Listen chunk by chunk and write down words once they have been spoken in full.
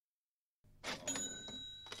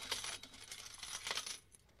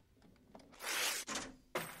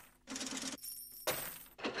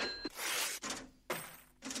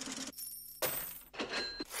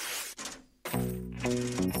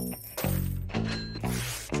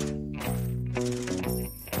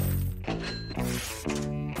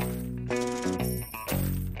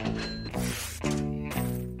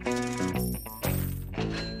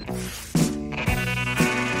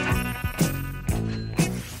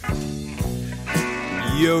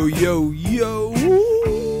Yo, yo, yo.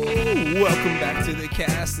 Welcome back to the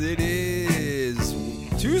cast. It is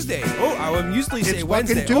Tuesday. Oh, I would usually say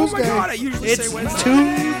Wednesday. Tuesday. Oh my God, I usually say Wednesday.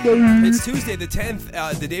 Tuesday. It's Tuesday the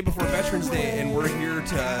 10th, the day before Veterans Day, and we're here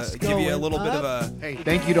to give you a little bit of a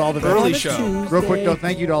thank you to all the early veterans. show. Real quick though,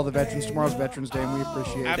 thank you to all the veterans. Tomorrow's Veterans Day, and we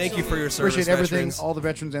appreciate it. Thank you for your service, Appreciate everything veterans. all the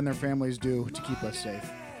veterans and their families do to keep us safe.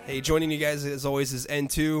 Hey, joining you guys as always is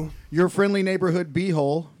N2. Your friendly neighborhood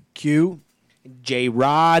beehole. Q. J.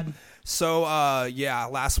 Rod. So,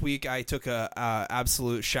 last week I took a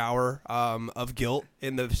absolute shower of guilt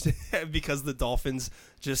in the because the Dolphins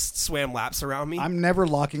just swam laps around me. I'm never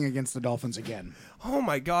locking against the Dolphins again. Oh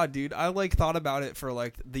my God, dude. I thought about it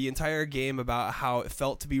for the entire game about how it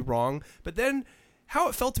felt to be wrong. But then how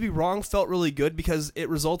it felt to be wrong felt really good because it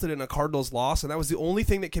resulted in a Cardinals loss. And that was the only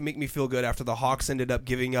thing that can make me feel good after the Hawks ended up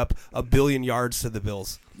giving up 1 billion yards to the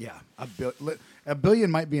Bills. Yeah, a billion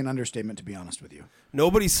might be an understatement, to be honest with you.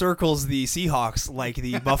 Nobody circles the Seahawks like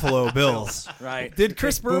the Buffalo Bills. Right. Did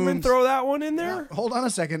Chris Berman throw that one in there? Hold on a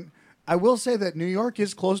second. I will say that New York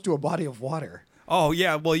is close to a body of water. Oh,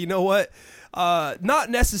 yeah. Well, you know what? Not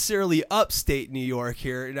necessarily upstate New York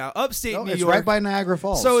here. Now, upstate New it's York. right by Niagara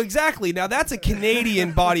Falls. So, exactly. Now, that's a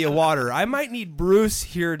Canadian body of water. I might need Bruce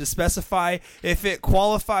here to specify if it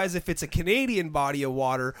qualifies, if it's a Canadian body of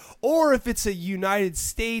water, or if it's a United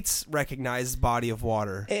States recognized body of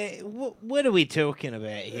water. What are we talking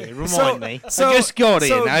about here? Remind me. So, I just got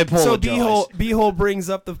in. I apologize. So, Beehole brings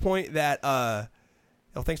up the point that...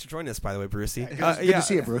 thanks for joining us, by the way, Brucey. Good to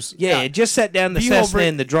see you, Bruce. Yeah, just sat down the Beehole Cessna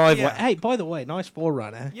in the driveway. yeah. Hey, by the way, nice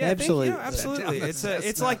forerunner. Yeah, absolutely. absolutely.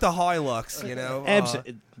 It's like the Hilux, you know.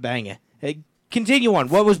 Absolutely. Banger. Hey, continue on.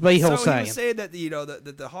 What was Beehole So saying? he was saying that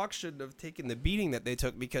that the Hawks shouldn't have taken the beating that they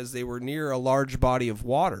took because they were near a large body of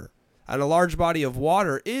water. And a large body of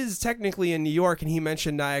water is technically in New York, and he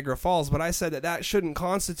mentioned Niagara Falls, but I said that shouldn't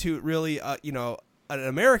constitute really, an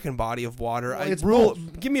American body of water. Well,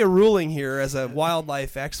 give me a ruling here as a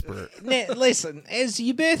wildlife expert. Now, listen, as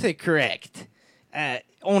you both are correct,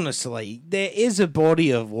 honestly, there is a body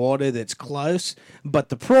of water that's close, but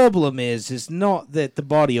the problem is not that the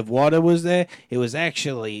body of water was there, it was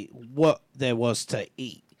actually what there was to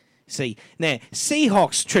eat. See, now,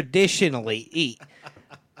 Seahawks traditionally eat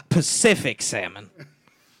Pacific salmon.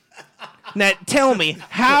 Now, tell me,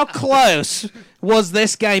 how close was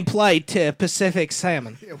this game played to Pacific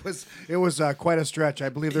salmon? It was quite a stretch. I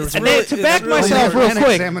believe there was To back myself real Atlantic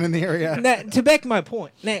quick, salmon in the area. now, to back my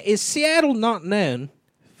point, now, is Seattle not known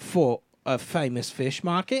for a famous fish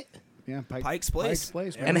market? Yeah, Pike's Place.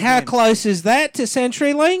 man. And how close is that to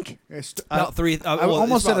CenturyLink? About three. I well,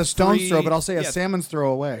 almost it's said about a stone's three- throw, but I'll say a yeah, salmon's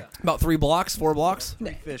throw away. About 4 blocks.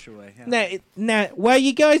 Fish away. Yeah. Now, while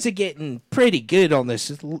you guys are getting pretty good on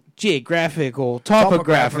this geographical,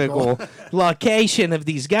 topographical location of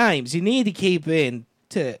these games, you need to keep in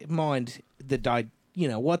to mind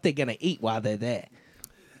what they're going to eat while they're there.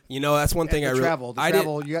 You know, that's one thing I really...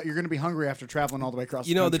 Travel. You're going to be hungry after traveling all the way across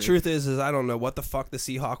the country. The truth is I don't know what the fuck the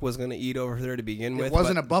Seahawk was going to eat over there to begin with. It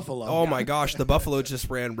wasn't a buffalo. Oh, my gosh. The Buffalo just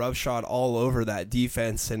ran roughshod all over that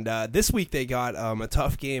defense. And this week they got a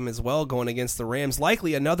tough game as well going against the Rams.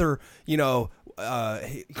 Likely another,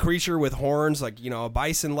 creature with horns, like, a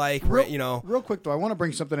bison-like, Real quick, though, I want to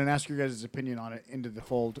bring something and ask your guys' opinion on it into the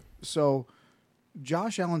fold. So,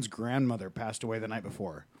 Josh Allen's grandmother passed away the night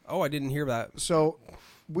before. Oh, I didn't hear that. So,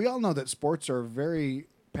 we all know that sports are very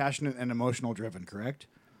passionate and emotional driven, correct?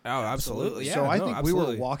 Oh, absolutely. Yeah, so I think we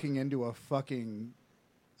absolutely. were walking into a fucking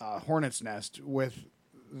hornet's nest with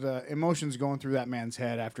the emotions going through that man's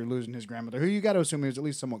head after losing his grandmother, who you got to assume he was at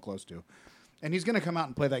least somewhat close to. And he's going to come out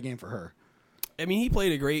and play that game for her. I mean, he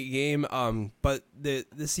played a great game, but the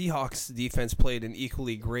Seahawks defense played an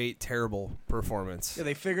equally great, terrible performance. Yeah,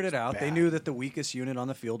 they figured it out. They knew that the weakest unit on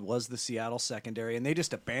the field was the Seattle secondary, and they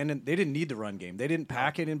just abandoned. They didn't need the run game. They didn't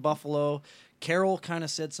pack it in Buffalo. Carroll kind of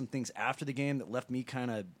said some things after the game that left me kind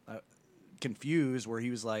of confused, where he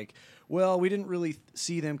was like, well, we didn't really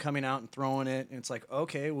see them coming out and throwing it. And it's like,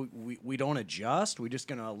 okay, we don't adjust. We're just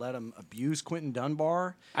going to let them abuse Quentin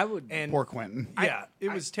Dunbar. Poor Quentin. Yeah,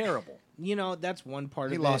 it was terrible. That's one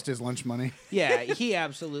part He of it. lost his lunch money. Yeah, he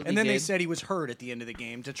absolutely And then did. they said he was hurt at the end of the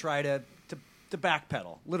game to try to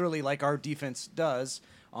backpedal, literally like our defense does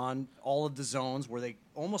on all of the zones where they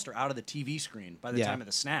almost are out of the TV screen by the time of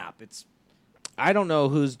the snap. I don't know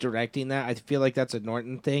who's directing that. I feel like that's a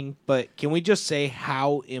Norton thing. But can we just say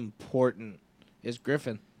how important is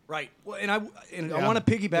Griffin? Right. Well, and I Yeah. want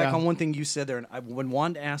to piggyback Yeah. on one thing you said there, and I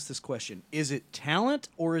wanted to ask this question: is it talent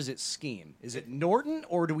or is it scheme? Is it Norton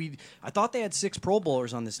or do we? I thought they had 6 Pro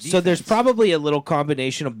Bowlers on this defense. So there's probably a little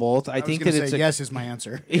combination of both. I I think was that gonna it's say a, yes is my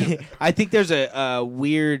answer. I think there's a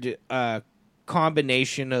weird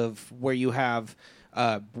combination of where you have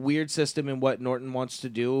a weird system in what Norton wants to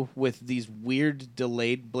do with these weird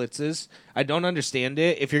delayed blitzes. I don't understand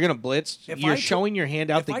it. If you're going to blitz, If you're I to- showing your hand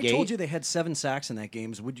out If the I gate. told you they had 7 sacks in that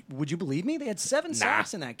game, would you believe me? They had 7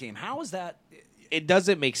 sacks in that game. How is that? It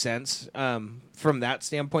doesn't make sense from that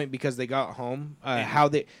standpoint because they got home.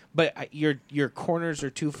 But your corners are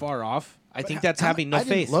too far off. I think that's having no I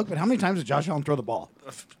didn't faith. look, but how many times did Josh Allen throw the ball?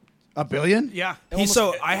 A billion? Yeah.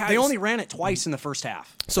 They only ran it twice in the first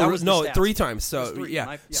half. So That was the no, stats. 3 times. So It was 3.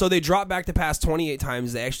 yeah. So they dropped back to pass 28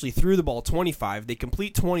 times. They actually threw the ball 25. They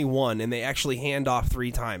complete 21, and they actually hand off 3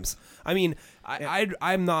 times. I mean,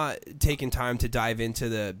 I'm not taking time to dive into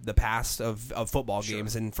the past of football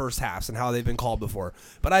games and first halves and how they've been called before.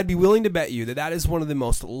 But I'd be willing to bet you that is one of the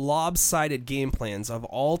most lopsided game plans of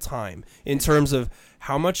all time in terms of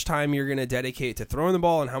how much time you're going to dedicate to throwing the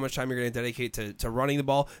ball and how much time you're going to dedicate to running the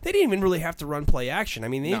ball. They didn't even really have to run play action. I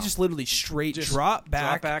mean, they just literally straight drop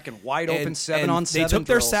back and wide open 7-on-7 They took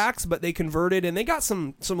their drills. sacks, but they converted, and they got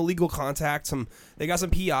some illegal contact. They got some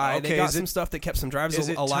PI. Okay, they got is some it- stuff that kept some drives Is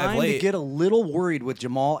it alive time late. to get a little worried with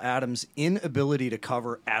Jamal Adams' inability to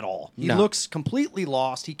cover at all? He No. looks completely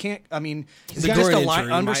lost. He can't. I mean, he's The just groin a injury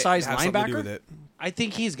might undersized have something to do linebacker. with it. I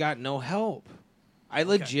think he's got no help. I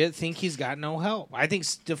legit think he's got no help. I think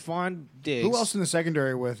Stephon Diggs. Who else in the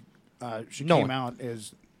secondary with Shaquem No one. out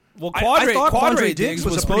is Well, I thought Quadre Diggs Diggs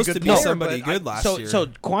was was a pretty supposed to good be player, somebody but good last year. So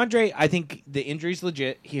Quandre, I think the injury's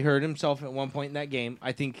legit. He hurt himself at one point in that game.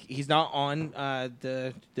 I think he's not on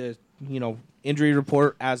the injury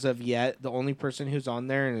report as of yet. The only person who's on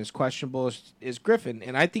there and is questionable is Griffin,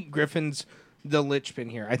 and I think Griffin's the linchpin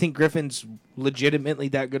here. I think Griffin's legitimately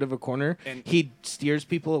that good of a corner. And- he steers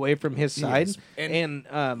people away from his side. is. And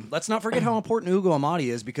Let's not forget how important Ugo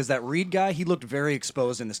Amadi is because that Reed guy, he looked very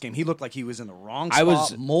exposed in this game. He looked like he was in the wrong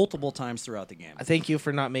spot multiple times throughout the game. thank you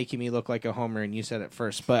for not making me look like a homer, and you said it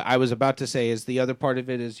first. But I was about to say is the other part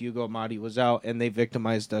of it is Hugo Amadi was out, and they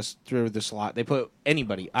victimized us through the slot. They put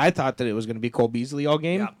anybody. I thought that it was going to be Cole Beasley all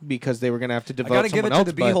game Yeah. because they were going to have to I devote got to give someone it to else.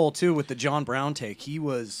 the but- B-hole, too, with the John Brown take. He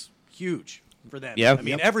was huge for them. Yeah. I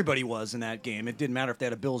mean, everybody was in that game. It didn't matter if they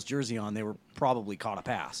had a Bills jersey on. They were probably caught a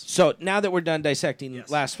pass. So now that we're done dissecting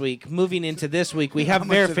last week, moving into this week, we have How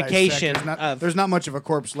much to dissect? verification There's not much of a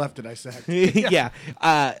corpse left to dissect. yeah.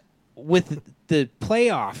 With the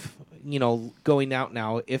playoff, going out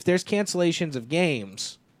now, if there's cancellations of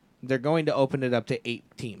games, they're going to open it up to 8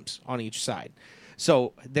 teams on each side.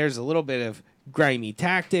 So there's a little bit of grimy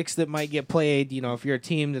tactics that might get played. If you're a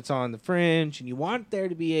team that's on the fringe and you want there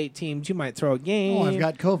to be 8 teams, you might throw a game. Oh, I've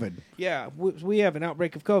got COVID. Yeah, we have an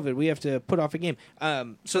outbreak of COVID. We have to put off a game.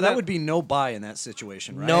 So that would be no buy in that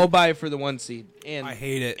situation, right? no buy for the 1 seed. And I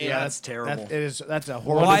hate it. Yeah, that's terrible. That's a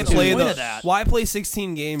horrible. Why decision. play point of that. Why play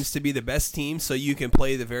 16 games to be the best team so you can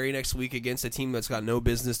play the very next week against a team that's got no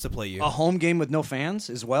business to play you? A home game with no fans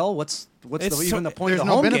as well? What's It's even the point There's of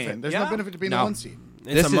the no home benefit. game? There's Yeah. no benefit to being No. the 1 seed.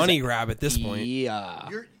 It's This a is- money grab at this point. Yeah.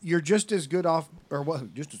 You're just as good off, or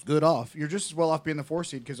what? Just as good off. You're just as well off being the 4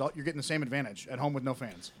 seed because you're getting the same advantage at home with no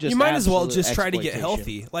fans. Just You might as well absolute just try to get exploitation.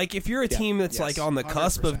 healthy. Like if you're a team that's like on the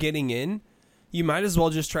cusp of 100%. getting in, you might as well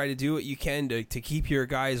just try to do what you can to keep your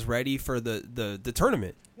guys ready for the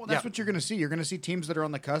tournament. Well, that's what you're going to see. You're going to see teams that are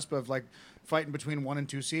on the cusp of like fighting between 1 and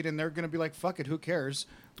 2 seed, and they're going to be like, "Fuck it, who cares?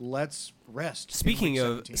 Let's rest." in Speaking week of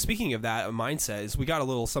 17. speaking of that mindset, is we got a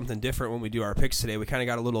little something different when we do our picks today. We kind of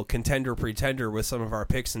got a little contender pretender with some of our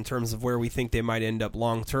picks in terms of where we think they might end up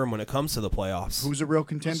long term when it comes to the playoffs. who's a real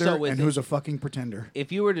contender So with and it- who's a fucking pretender?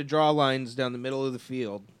 If you were to draw lines down the middle of the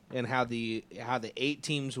field and how the 8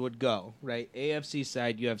 teams would go, right? AFC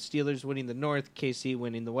side, you have Steelers winning the North, KC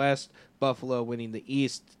winning the West, Buffalo winning the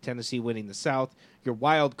East, Tennessee winning the South. Your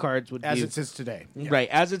wild cards would As be it sits today. right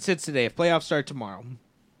as it sits today. If playoffs start tomorrow,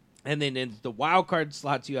 and then in the wild card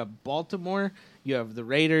slots, you have Baltimore, you have the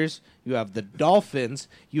Raiders, you have the Dolphins,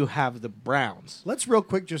 you have the Browns. Let's real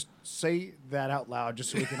quick just say that out loud,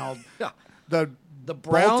 just so we can all the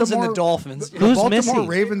Browns and the Baltimore- Dolphins. The Who's Baltimore missing?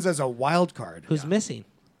 Ravens as a wild card. Who's missing?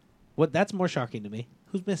 What? That's more shocking to me.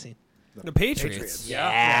 Who's missing? The Patriots.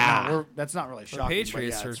 Yeah, no, that's not really The shocking.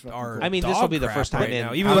 Patriots but yeah, it's fucking are. cool. I mean, this will dog be the crap first time right in-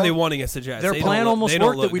 now, even though they won against the Jets. Their They plan don't look- almost they don't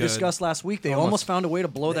worked that look we good. discussed last week. They almost found a way to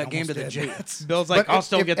blow that game to the almost did. Jets. Bill's like, But I'll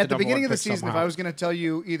still get at the the beginning of the number one pick season, if somehow. I was going to tell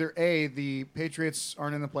you either A, the Patriots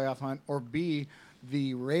aren't in the playoff hunt, or B,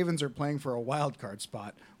 the Ravens are playing for a wild card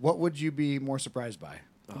spot, what would you be more surprised by?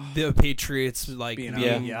 the Patriots Being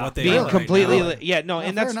being out, what they being are right completely now. no,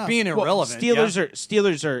 and fair that's enough. Being irrelevant.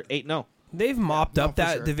 Steelers are 8-0. They've mopped no, up for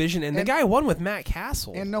that sure. division, and the And- guy won with Matt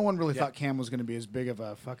Castle. And no one really thought Cam was going to be as big of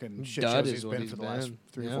a fucking shit show Dud as is he's what been he's for the last been.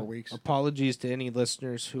 3 or Yeah. 4 weeks. Apologies to any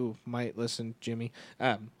listeners who might listen, Jimmy,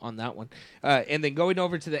 on that one. And then going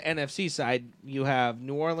over to the NFC side, you have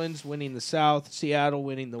New Orleans winning the South, Seattle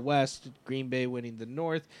winning the West, Green Bay winning the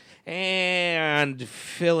North, and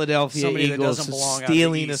Philadelphia Somebody that Eagles doesn't belong out of the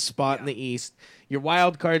stealing a East. spot in the East. Your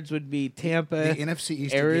wild cards would be Tampa, The NFC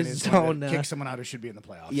East again is going Arizona, to kick someone out who should be in the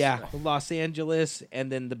playoffs. yeah, Los Angeles,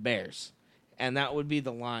 and then the Bears, and that would be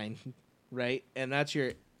the line, right? And that's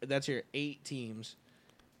your 8 teams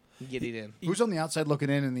getting in. Who's on the outside looking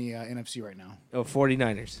in the NFC right now? Oh,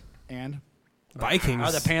 49ers. And Vikings.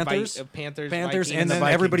 Are the Panthers? Panthers, Panthers, Vikings, and then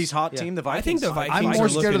Vikings. everybody's hot Yeah. team, the I Vikings. think the Vikings I'm are more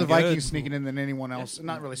scared of the looking Vikings good. sneaking in than anyone else.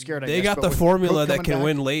 Not really scared, I They guess, got but the with formula Cook that coming can back,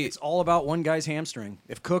 win late. It's all about one guy's hamstring.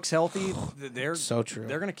 If Cook's healthy, they're So true.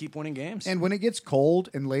 They're going to keep winning games. And when it gets cold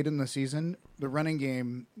and late in the season, the running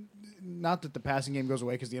game, not that the passing game goes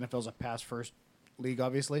away because the NFL's a pass-first league,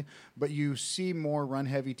 obviously, but you see more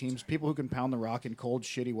run-heavy teams, people who can pound the rock in cold,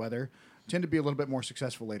 shitty weather, tend to be a little bit more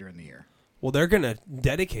successful later in the year. Well, they're going to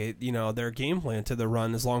dedicate, their game plan to the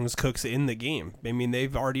run as long as Cook's in the game. I mean,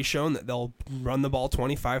 they've already shown that they'll run the ball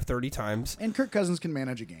 25, 30 times. And Kirk Cousins can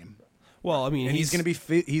manage a game. Well, I mean, and he's going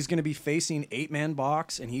to be facing 8-man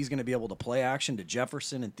box, and he's going to be able to play action to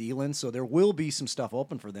Jefferson and Thielen. So there will be some stuff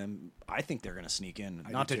open for them. I think they're going to sneak in.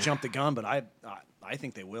 Not to jump the gun, but I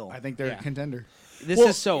think they will. I think they're a contender. This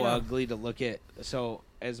is so ugly to look at. So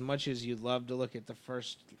as much as you'd love to look at the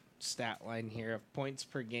first stat line here of points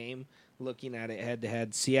per game, looking at it head to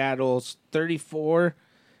head, Seattle's 34,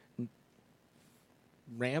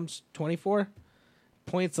 Rams 24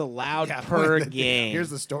 points allowed per game. Here's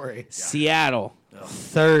the story. Seattle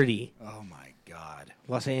 30, Oh my God,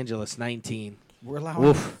 Los Angeles 19. we're allowing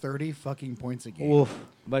Oof. 30 fucking points a game. Oof,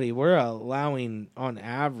 buddy, we're allowing on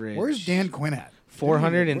average. Where's Dan Quinn at?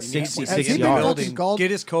 466 Has he been yards. fucking called?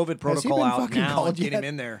 Get his COVID protocol been out fucking now called and get him yet?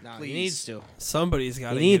 in there. No, please. he needs to. Somebody's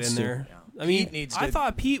got to He get needs in to. there. Yeah. I mean, Pete needs I to-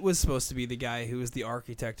 thought Pete was supposed to be the guy who was the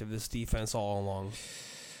architect of this defense all along.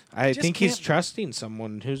 I Just think he's can't- trusting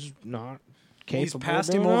someone who's not capable. He's of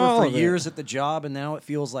passed doing him all over for of it. years at the job, and now it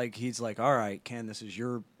feels like he's like, "All right, Ken, this is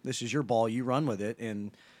your ball. You run with it."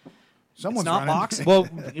 And Someone's it's not running. boxing. Well,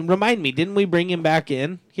 remind me, didn't we bring him back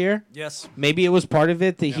in here? Yes, Maybe it was part of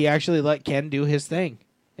it that he actually let Ken do his thing,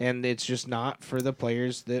 and it's just not for the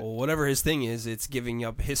players that. Well, whatever his thing is, it's giving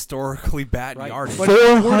up historically bad right. yardage. But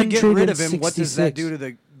if you were to get rid of him, what does 466. that do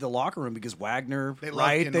to the locker room? Because Wagner, They love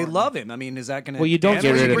right? Ken They Norton. love him. I mean, is that going to? Well, you don't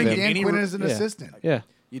get rid of Bring him. Dan Quinn as an Yeah. assistant. Yeah,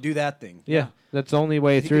 You do that thing. yeah, that's the only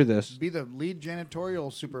way He through could this. Be the lead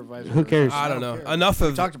janitorial supervisor. Who cares? I don't know. care. Enough We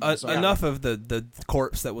of talked about this already. enough of the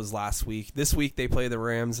corpse that was last week. This week they play the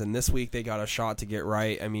Rams, and this week they got a shot to get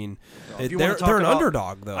right. I mean, If you wanna they're talk an about-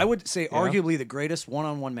 underdog though. I would say arguably the greatest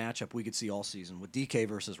one-on-one matchup we could see all season with DK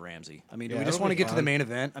versus Ramsey. I mean, do we just that'll want to be get to the fun. main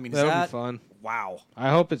event? I mean, That'll is be that fun. Wow? I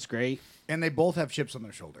hope it's great. And they both have chips on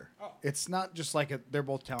their shoulder. It's not just like they're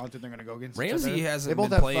both talented. They're going to go against each Ramsey other. hasn't They both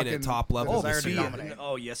been have playing at fucking top level the desire this to year. dominate.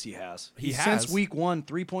 Oh yes, he has. He Since has. week 1,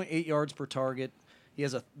 3.8 yards per target.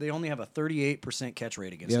 They only have a 38% catch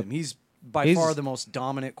rate against Yep. him. He's by He's- far the most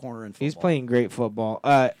dominant corner in football. He's playing great football.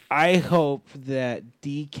 I hope that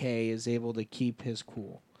DK is able to keep his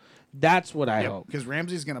cool. That's what I hope. Because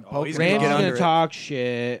Ramsey's going to poke. he's him gonna Ramsey's get off. gonna under it. talk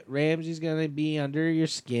shit. Ramsey's gonna be under your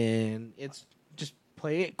skin. It's just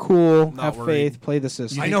play it cool. Not have worried. faith. Play the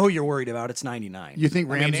system. I know who you're worried about. It's 99. You think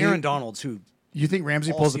I mean, Ramsey- Aaron Donald's who? You think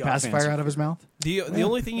Ramsey All pulls the Seahawks pacifier fans. out of his mouth? The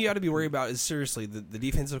only thing you got to be worried about is seriously the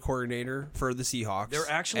defensive coordinator for the Seahawks. They're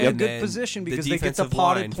actually and a good then position the because they get the defensive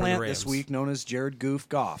line potted for the plant this Rams. week, known as Jared Goof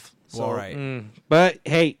Goff. So Well, right. But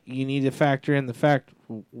hey, you need to factor in the fact: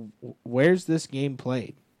 where's this game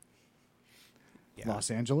played?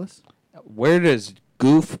 Los Angeles? Where does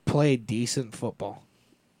Goof play decent football?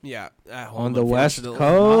 Yeah, at home, On the West unfortunately.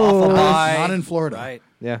 Coast. off a bye, Not in Florida. right?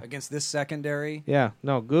 Yeah. Against this secondary, Yeah,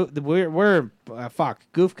 no, Goof. We're fuck.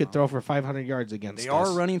 Goof could throw for 500 yards against they us.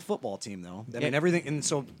 are a running football team, though. I mean, everything, and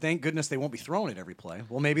so thank goodness they won't be throwing it every play.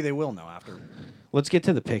 Well, maybe they will now after. Let's get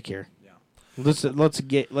to the pick here. Yeah.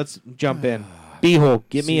 Let's jump in. B-hole,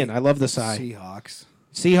 get me in. I love the side. Seahawks.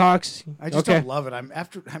 Seahawks. I just okay. don't love it.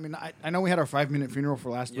 I know we had our 5-minute funeral for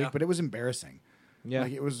last Yeah. week, but it was embarrassing. Yeah.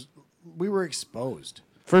 Like we were exposed.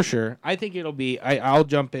 For sure. I think it'll be... I'll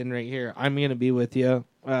jump in right here. I'm going to be with you.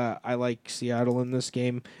 I like Seattle in this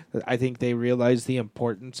game. I think they realize the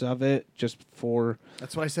importance of it just for...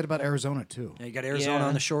 That's what I said about Arizona, too. Yeah, you got Arizona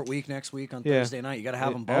on the short week next week on Thursday night. You got to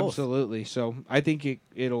have them both. Absolutely. So I think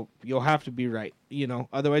you'll have to be right.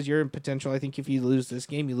 Otherwise you're in potential. I think if you lose this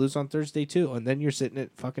game, you lose on Thursday too, and then you're sitting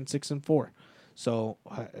at fucking 6-4. So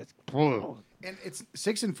And it's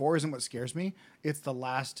 6-4 isn't what scares me. It's the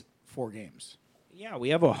last 4 games. yeah, we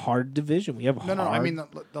have a hard division. We have No. I mean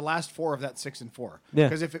the last 4 of that 6-4. Yeah.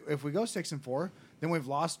 Because if we go 6-4, then we've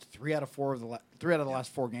lost 3 out of 4 of the 3 out of the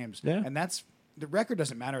last 4 games. Yeah. And that's the record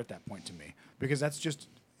doesn't matter at that point to me because that's just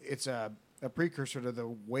it's a precursor to the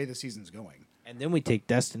way the season's going. And then we take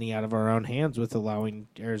destiny out of our own hands with allowing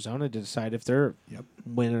Arizona to decide if they're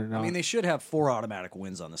win or not. I mean, they should have 4 automatic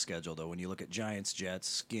wins on the schedule, though, when you look at Giants, Jets,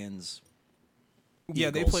 Skins.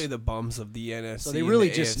 Yeah, they Eagles. play the bums of the NFC. So they and really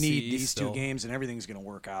the just AFC need these still. 2 games, and everything's going to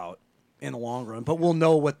work out in the long run. But we'll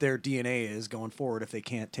know what their DNA is going forward if they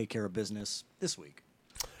can't take care of business this week.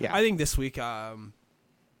 yeah. I think this week, I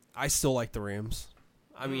still like the Rams.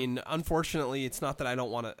 I mean, unfortunately, it's not that I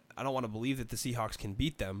don't want to believe that the Seahawks can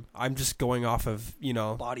beat them. I'm just going off of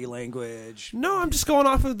Body language. No, I'm just going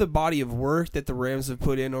off of the body of work that the Rams have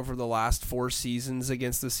put in over the last 4 seasons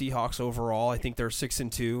against the Seahawks overall. I think they're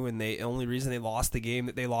 6-2, and the only reason they lost the game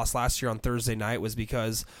that they lost last year on Thursday night was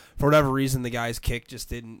because, for whatever reason, the guy's kick just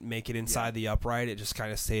didn't make it inside the upright. It just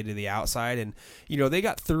kind of stayed to the outside. And, they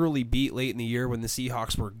got thoroughly beat late in the year when the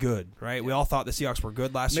Seahawks were good, right? We all thought the Seahawks were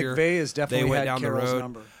good last year. McVay has definitely They went had down the Carroll's road.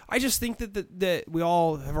 number. I just think that we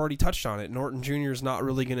all have already touched on it. Norton Jr. is not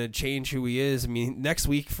really going to change who he is. I mean, next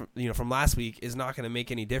week, from last week, is not going to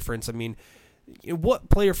make any difference. I mean, what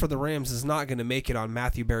player for the Rams is not going to make it on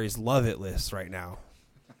Matthew Berry's love it list right now?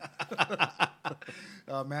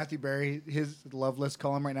 Matthew Berry, his love list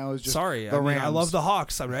column right now is just Sorry, the Rams. I love the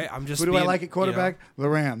Hawks. Right? I'm just. Who do I being, like at quarterback? The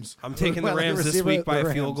Rams. I'm taking Who the do I like at Rams this receiver? week by The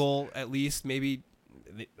a field Rams. goal, at least. Maybe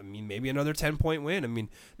another 10-point win. I mean,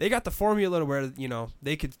 they got the formula where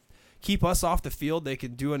they could keep us off the field. They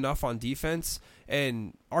could do enough on defense,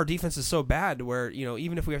 and our defense is so bad where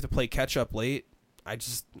even if we have to play catch up late, I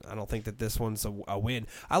don't think that this one's a win.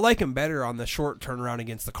 I like him better on the short turnaround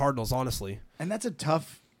against the Cardinals, honestly. And that's a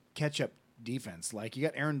tough catch up defense. Like you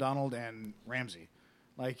got Aaron Donald and Ramsey.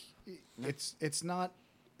 Like it's not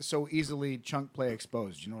so easily chunk play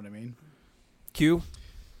exposed. You know what I mean? Q.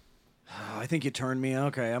 I think you turned me.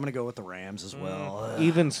 Okay, I'm going to go with the Rams as well.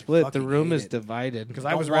 Even split. The fucking room hate is it. divided. Because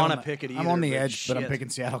Don't I was right wanna on the- pick it I'm on either, the but edge, but I'm shit. picking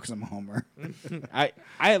Seattle because I'm a homer.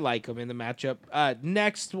 I like them in the matchup.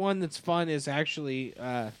 Next one that's fun is actually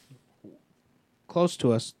close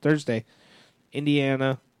to us. Thursday,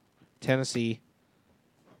 Indiana, Tennessee.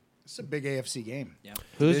 It's a big AFC game. Yeah.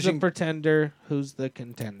 Who's Division- the pretender? Who's the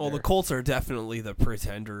contender? Well, the Colts are definitely the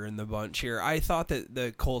pretender in the bunch here. I thought that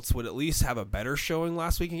the Colts would at least have a better showing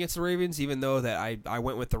last week against the Ravens, even though that I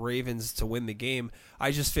went with the Ravens to win the game.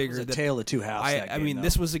 I just It was figured a that tale of 2 halves. that I game, mean, though.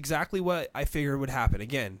 this was exactly what I figured would happen.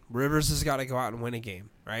 Again, Rivers has got to go out and win a game,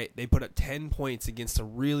 right? They put up 10 points against a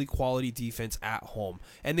really quality defense at home,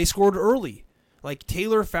 and they scored early. Like,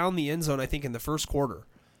 Taylor found the end zone, I think, in the first quarter.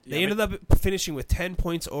 They ended up finishing with 10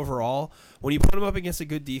 points overall. When you put them up against a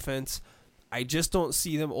good defense, I just don't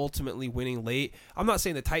see them ultimately winning late. I'm not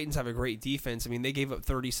saying the Titans have a great defense. I mean, they gave up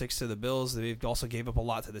 36 to the Bills. They also gave up a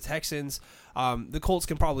lot to the Texans. The Colts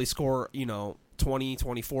can probably score, 20,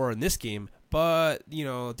 24 in this game. But,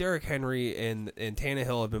 Derrick Henry and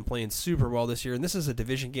Tannehill have been playing super well this year. And this is a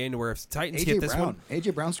division game to where if the Titans get this one.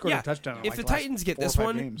 AJ Brown scored a touchdown. in If like the the last Titans get 4 or this 5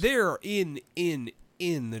 one, games. they're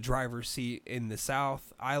in the driver's seat in the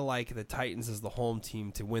South. I like the Titans as the home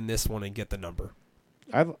team to win this one and get the number.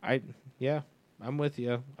 I'm with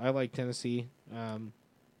you. I like Tennessee.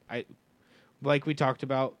 I like we talked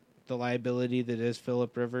about the liability that is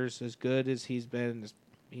Phillip Rivers. As good as he's been,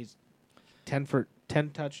 he's 10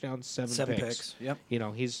 touchdowns, 7 picks. Yep.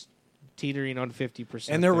 He's teetering on 50%.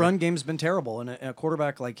 And their there. run game's been terrible. And a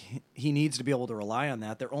quarterback like he needs to be able to rely on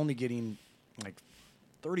that. They're only getting like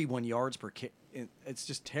 31 yards per kick. It's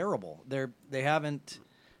just terrible. They haven't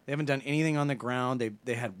done anything on the ground.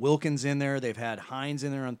 They had Wilkins in there. They've had Hines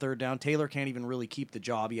in there on third down. Taylor can't even really keep the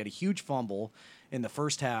job. He had a huge fumble in the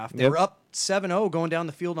first half. They Yep. were up 7-0 going down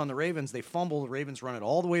the field on the Ravens. They fumble. The Ravens run it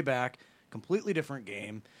all the way back. Completely different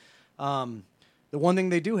game. The one thing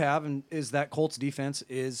they do have is that Colts defense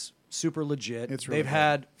is super legit. It's really They've good.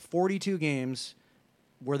 had 42 games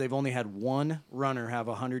where they've only had one runner have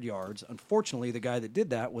 100 yards. Unfortunately, the guy that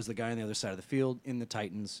did that was the guy on the other side of the field in the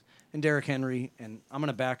Titans, and Derrick Henry. And I'm going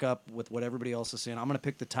to back up with what everybody else is saying. I'm going to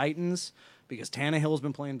pick the Titans because Tannehill's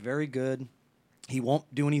been playing very good. He won't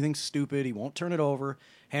do anything stupid. He won't turn it over.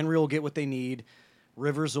 Henry will get what they need.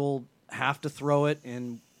 Rivers will have to throw it,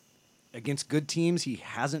 and against good teams, he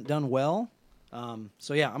hasn't done well.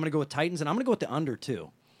 So, yeah, I'm going to go with Titans, and I'm going to go with the under,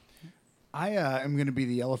 too. I am going to be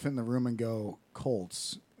the elephant in the room and go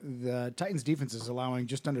Colts. The Titans' defense is allowing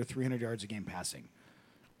just under 300 yards a game passing.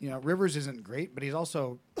 Rivers isn't great, but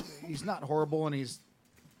he's not horrible, and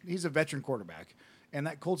he's a veteran quarterback. And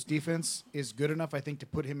that Colts defense is good enough, I think, to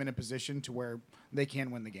put him in a position to where they can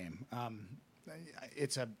win the game.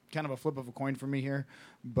 It's a kind of a flip of a coin for me here,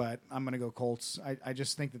 but I'm going to go Colts. I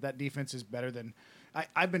just think that defense is better than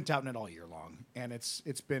I've been touting it all year long, and it's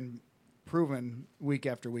been proven week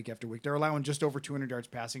after week after week. They're allowing just over 200 yards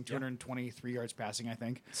passing, 223 yards passing, I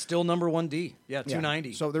think. Still number 1D. Yeah,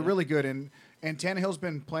 290. So they're really good, and Tannehill's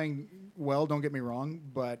been playing well, don't get me wrong,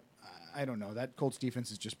 but I don't know. That Colts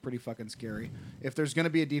defense is just pretty fucking scary. If there's going to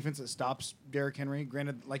be a defense that stops Derrick Henry,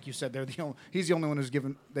 granted, like you said, he's the only one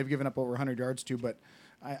they've given up over 100 yards to, but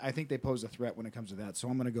I think they pose a threat when it comes to that. So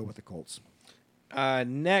I'm going to go with the Colts.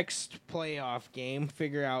 Next playoff game,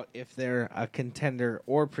 figure out if they're a contender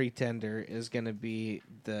or pretender, is going to be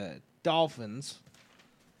the Dolphins.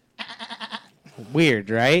 Weird,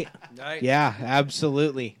 right? Right. Yeah,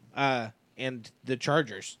 absolutely. And the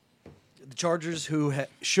Chargers. The Chargers, who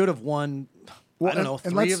should have won, I don't know,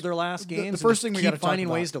 three of their last games. The first thing we got to talk finding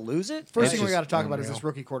about, ways to lose it. First That's thing we got to talk about is unreal. this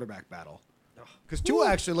rookie quarterback battle. Because Tua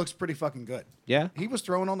actually looks pretty fucking good. Yeah. He was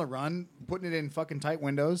throwing on the run, putting it in fucking tight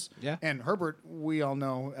windows. Yeah. And Herbert, we all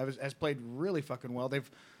know, has played really fucking well. They've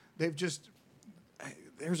just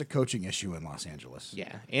there's a coaching issue in Los Angeles.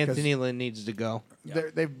 Yeah, Anthony Lynn needs to go.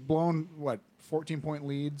 They've blown 14-point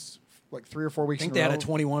leads like 3 or 4 weeks. I think in they a had row. a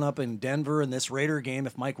 21 up in Denver in this Raider game.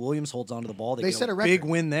 If Mike Williams holds onto the ball, they get set a a record. big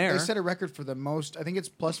win there. They set a record for the most. I think it's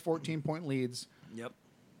plus 14-point leads. Yep.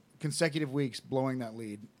 Consecutive weeks blowing that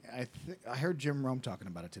lead. I heard Jim Rome talking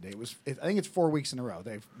about it today. I think it's 4 weeks in a row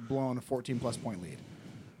they've blown a 14-plus point lead.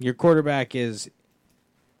 Your quarterback is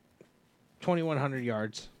 2,100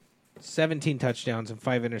 yards, 17 touchdowns, and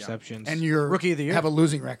 5 interceptions. And you're Rookie of the year. have a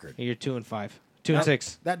losing record. You're 2-5,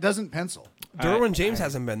 2-6. That doesn't pencil. Derwin James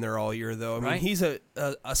hasn't been there all year, though. I mean, Right. he's a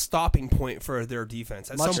stopping point for their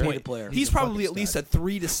defense. At Much some needed point, player. he's He's a probably fucking at least stud. a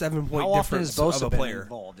 3 to 7 point How often difference has Bosa of a been player.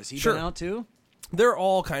 involved? Has he Sure. been out too? They're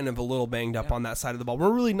all kind of a little banged up on that side of the ball.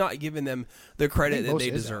 We're really not giving them the credit that Bosa they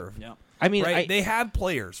is deserve. Yeah. I mean, Right? They have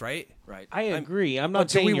players, right? Right. I agree. I'm but not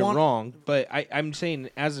do saying we you're want- wrong, but I'm saying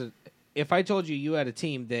if I told you had a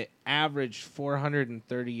team that averaged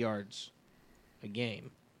 430 yards a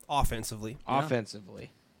game Offensively.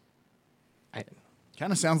 offensively,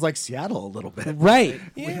 Kind of sounds like Seattle a little bit. right?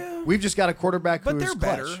 Yeah. We've just got a quarterback But who's they're clutch.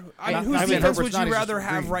 better. Not- Whose I mean, defense Herbert's would not, you he's just rather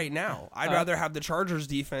have green. right now? I'd rather have the Chargers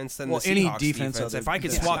defense than Well, the any Seahawks defense defense. other- If I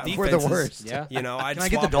could yeah. swap We're defenses, the worst. Yeah. you know, I'd Can I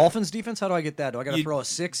get the swap it. Dolphins defense? How do I get that? Do I got to You- throw a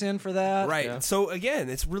 6 in for that? Right. Yeah. So again,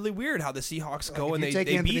 it's really weird how the Seahawks go if and you they take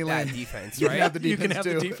beat Anthony that Lynn, defense, you can right? have the You can defense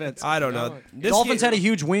have the too. defense. I don't know. No. This Dolphins year- had a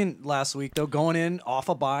huge win last week, though, going in off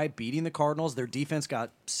a bye, beating the Cardinals. Their defense got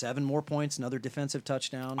 7 more points, another defensive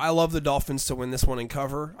touchdown. I love the Dolphins to win this one and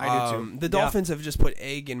cover. I do too. The Dolphins have just put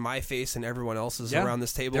egg in my face and everyone else's Yeah. around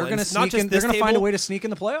this table. They're And going to it's not sneak just in. They're this going to find a table, way to sneak in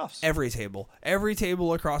the playoffs. Every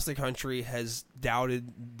table across the country has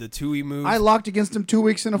doubted the Tui move. I locked against him 2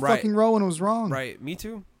 weeks in a Right. fucking row and was wrong. Right, me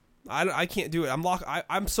too. I can't do it. I'm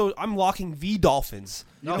locking the Dolphins.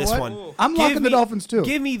 know this what? one. I'm locking the Dolphins, too.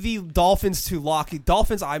 Give me the Dolphins to lock.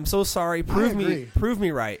 Dolphins. I'm so sorry. Prove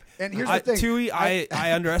me right. And here's the thing. Tui,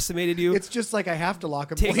 I underestimated you. It's just like I have to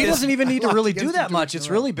lock him. Take Well, he this- doesn't even need to I really locked do against him that 2 much. weeks in It's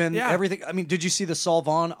a row. really been Yeah. everything. I mean, did you see the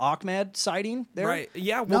Salvon Ahmed sighting there? Right.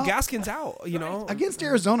 Yeah. Well, No. Gaskin's out. You know. Against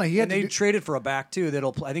Arizona, he had And to they do, traded for a back too.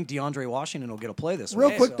 I think DeAndre Washington will get a play this real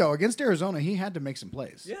week. quick so- though. Against Arizona, he had to make some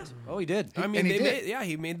plays. Yeah. Oh, he did. I mean, and he did.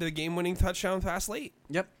 he made the game-winning touchdown pass late.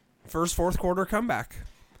 Yep. First fourth quarter comeback.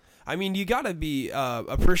 I mean, you got to be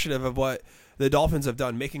appreciative of what the Dolphins have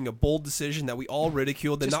done, making a bold decision that we all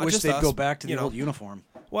ridiculed. That Just not wish just they'd us, go back to you the know. old uniform.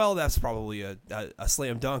 Well, that's probably a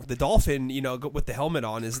slam dunk. The Dolphin, with the helmet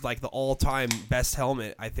on, is like the all-time best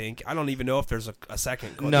helmet. I think. I don't even know if there's a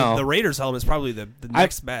second. No. the Raiders helmet is probably the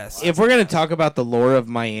next best. If we're gonna talk about the lore of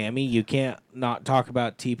Miami, you can't not talk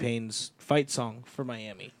about T-Pain's fight song for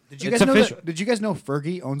Miami. Did you It's guys know official. that? Did you guys know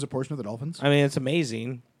Fergie owns a portion of the Dolphins? I mean, it's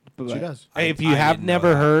amazing. But She does. If you I have didn't know never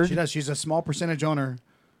that. heard, She does. She's a small percentage owner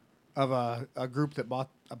of a group that bought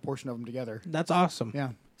a portion of them together. that's awesome. Yeah,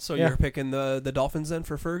 So Yeah. you're picking the Dolphins then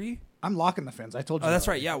for Fergie? I'm locking the Fins. I told you. Oh, that's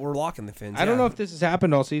that. right. Yeah, we're locking the Fins. I don't yeah. know if this has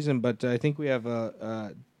happened all season, but I think we have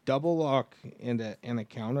double lock and a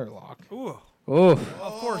counter lock. Ooh, Oh,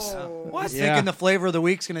 of course. What? He's Yeah. thinking the flavor of the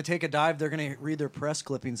week's going to take a dive. They're going to read their press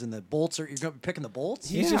clippings, and the bolts are. You're going to be picking the bolts.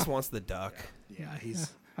 He Yeah. just wants the duck. Yeah,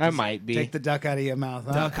 he's I might be. take the duck out of your mouth.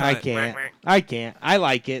 Huh? Duck. I can't. I can't. I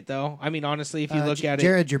like it though. I mean, honestly, if you look at it,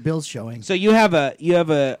 Jared, your bill's showing. so you have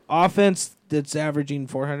a offense that's averaging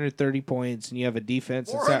 430 points, and you have a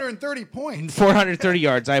defense that's 430 points. 430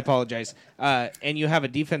 yards. I apologize. And you have a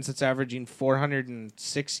defense that's averaging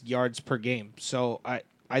 406 yards per game. So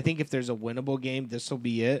I think if there's a winnable game, this will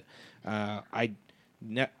be it. I'm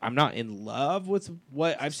not in love with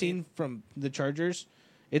what I've seen from the Chargers.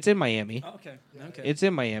 It's in Miami. Okay. Okay. It's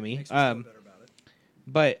in Miami. Makes me feel better about it.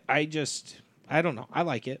 But I don't know. I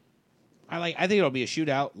like it. I think it'll be a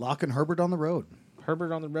shootout. Locke and Herbert on the road.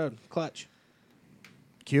 Herbert on the road. Clutch.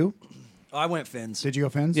 Q, I went Fins. did you go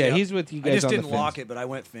Fins? Yeah, Yep. he's with you I guys just on didn't the lock fence. it, but I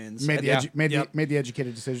went Fins. Made the Yeah. made the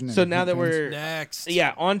educated decision. So and now that Fins. we're Next.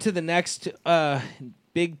 Yeah, on to the next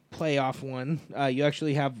big playoff one. You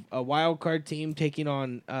actually have a wild card team taking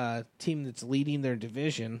on a team that's leading their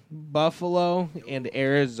division, Buffalo and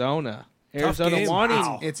Arizona. Arizona game. wanting,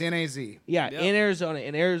 Wow. It's NAZ. yeah, Yep. in Arizona,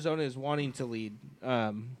 and Arizona is wanting to lead.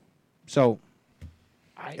 So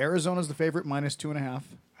Arizona's the favorite, -2.5.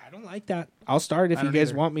 I don't like that. I'll start if I you don't guys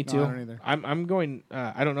either. want me No, to. I don't either. I'm going.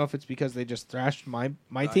 I don't know if it's because they just thrashed my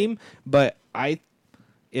team, but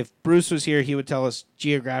if Bruce was here, he would tell us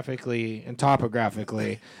geographically and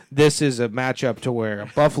topographically, this is a matchup to where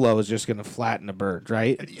Buffalo is just going to flatten a bird,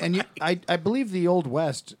 right? And I believe the Old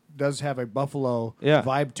West does have a Buffalo Yeah.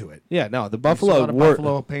 vibe to it. Yeah, no, the There's a Buffalo lot of were,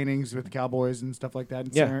 Buffalo paintings with the Cowboys and stuff like that.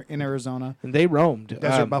 It's Yeah. in Arizona. and they roamed.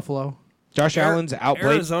 Desert Buffalo. Josh Allen's outplayed.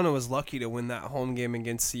 Arizona was lucky to win that home game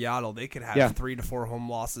against Seattle. They could have Yeah. 3 to 4 home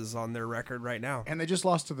losses on their record right now. And they just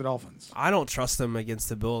lost to the Dolphins. I don't trust them against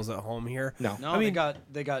the Bills at home here. No. No, I mean,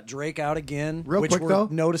 they got Drake out again. Real which quick, we're though.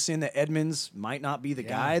 noticing that Edmonds might not be the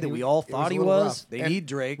guy that he- we all it was thought a he little was. rough. They And need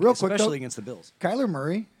Drake, real quick, especially though, against the Bills. Kyler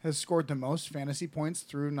Murray has scored the most fantasy points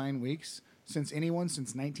through 9 weeks since anyone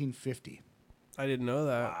since 1950. I didn't know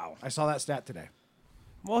that. Wow. I saw that stat today.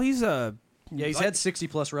 Well, he's a Yeah, he's had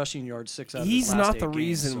 60-plus rushing yards, 6 out of he's his last not 8 the games,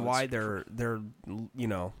 reason so why it's- they're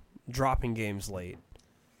dropping games late.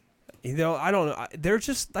 You know, I don't know. They're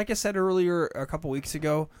just like I said earlier a couple weeks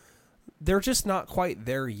ago. They're just not quite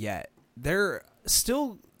there yet. They're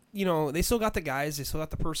still, they still got the guys, they still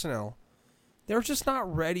got the personnel. They're just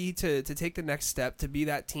not ready to take the next step to be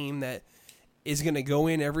that team that is going to go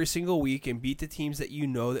in every single week and beat the teams that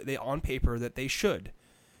that they on paper that they should.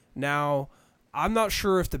 Now, I'm not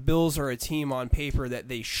sure if the Bills are a team on paper that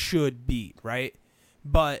they should beat, right?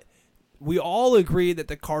 But we all agree that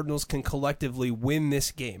the Cardinals can collectively win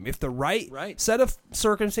this game. If the right set of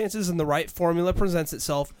circumstances and the right formula presents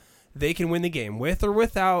itself, they can win the game. With or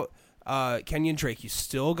without Kenyon Drake, you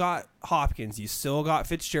still got Hopkins, you still got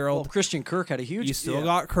Fitzgerald. Well, Christian Kirk had a huge. You still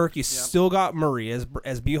got Kirk. You still got Murray, as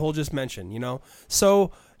Beehole just mentioned.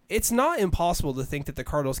 So it's not impossible to think that the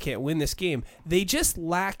Cardinals can't win this game. They just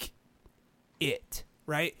lack it,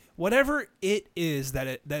 right? Whatever it is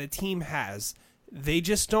that a team has, they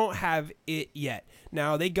just don't have it yet.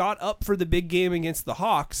 Now they got up for the big game against the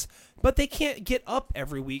Hawks, but they can't get up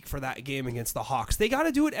every week for that game against the Hawks. They got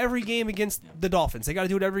to do it every game against the Dolphins. They got to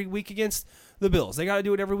do it every week against the Bills. They got to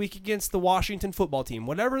do it every week against the Washington football team.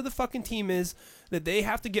 Whatever the fucking team is that they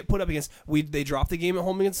have to get put up against. They dropped the game at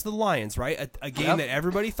home against the Lions, right? A game that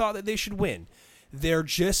everybody thought that they should win. They're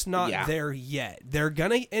just not there yet. They're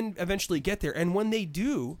going to eventually get there. And when they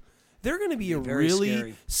do, they're going to be a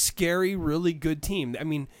really scary, really good team. I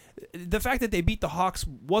mean, the fact that they beat the Hawks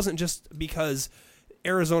wasn't just because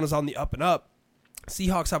Arizona's on the up and up.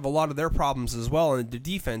 Seahawks have a lot of their problems as well in the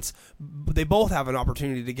defense. They both have an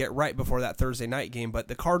opportunity to get right before that Thursday night game. But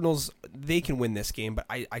the Cardinals, they can win this game. But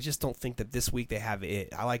I just don't think that this week they have it.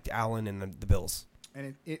 I liked Allen and the Bills.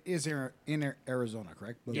 And it is in Arizona,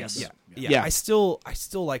 correct? Yes. Yeah. I still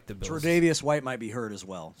like the Bills. Tre'Davious White might be hurt as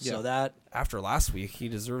well. Yeah. So that After last week, he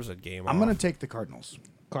deserves a game. I'm off. going to take the Cardinals.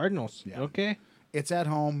 Cardinals. Yeah. Okay. It's at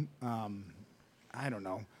home. I don't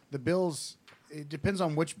know. The Bills. It depends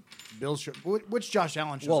on which Bills which Josh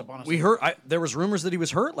Allen shows up. Honestly, we heard there was rumors that he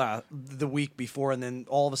was hurt the week before, and then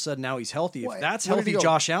all of a sudden now he's healthy. What? If that's Where did he healthy,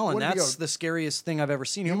 go? Josh Allen, Where did he that's go? the scariest thing I've ever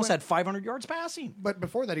seen. He almost went- had 500 yards passing. But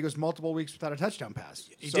before that, he goes multiple weeks without a touchdown pass.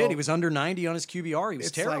 He did. He was under 90 on his QBR. He was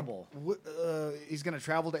It's terrible. like, he's going to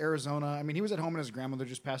travel to Arizona. I mean, he was at home and his grandmother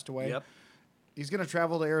just passed away. Yep. He's going to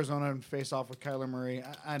travel to Arizona and face off with Kyler Murray.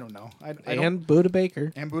 I don't know. I don't, And Buda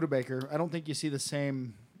Baker. and Buda Baker. I don't think you see the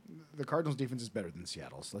same. The Cardinals' defense is better than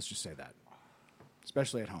Seattle's. Let's just say that,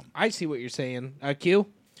 especially at home. I see what you're saying. Q?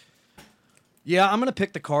 Yeah, I'm going to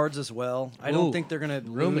pick the Cards as well. I don't Ooh, think they're going to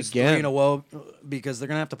room lose again. 3-0 because they're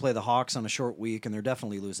going to have to play the Hawks on a short week, and they're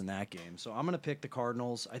definitely losing that game. So I'm going to pick the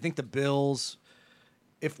Cardinals. I think the Bills,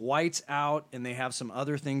 if White's out and they have some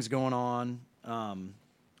other things going on,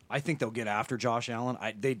 I think they'll get after Josh Allen.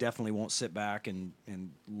 They definitely won't sit back and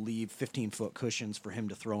leave 15-foot cushions for him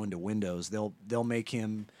to throw into windows. They'll make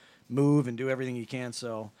him move and do everything he can.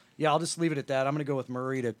 So, yeah, I'll just leave it at that. I'm going to go with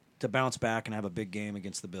Murray to bounce back and have a big game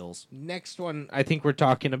against the Bills. Next one, I think we're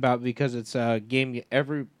talking about because it's a game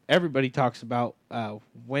everybody talks about.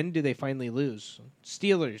 When do they finally lose?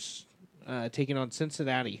 Steelers taking on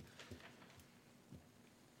Cincinnati.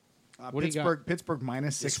 What do you got? Pittsburgh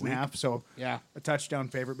minus This 6.5. So Yeah. a touchdown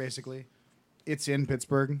favorite, basically. It's in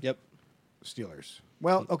Pittsburgh. Yep. Steelers.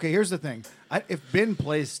 Well, okay, here's the thing. If Ben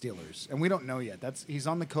plays Steelers, and we don't know yet, he's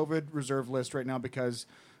on the COVID reserve list right now because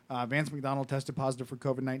Vance McDonald tested positive for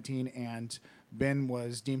COVID-19, and Ben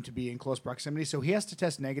was deemed to be in close proximity, so he has to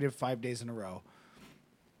test negative 5 days in a row.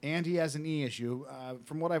 And he has a knee issue.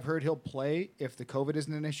 From what I've heard, he'll play. If the COVID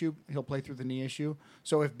isn't an issue, he'll play through the knee issue.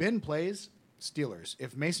 So if Ben plays, Steelers.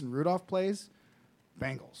 If Mason Rudolph plays,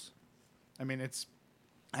 Bengals. I mean,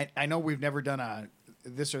 I know we've never done a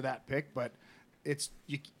this or that pick, but it's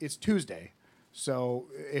Tuesday. So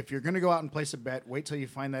if you're going to go out and place a bet, wait till you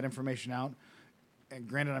find that information out. And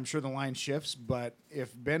granted, I'm sure the line shifts, but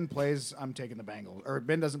if Ben plays, I'm taking the Bengals. Or if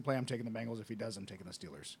Ben doesn't play, I'm taking the Bengals. If he does, I'm taking the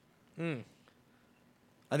Steelers.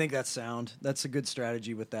 I think that's sound. That's a good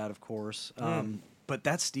strategy with that, of course. But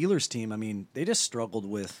that Steelers team, I mean, they just struggled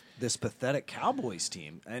with this pathetic Cowboys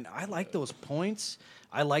team. And I like those points.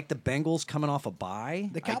 I like the Bengals coming off a bye.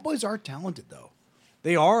 The Cowboys are talented, though.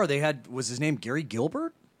 They are. Was his name Gary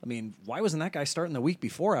Gilbert? I mean, why wasn't that guy starting the week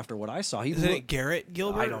before after what I saw? Isn't it Garrett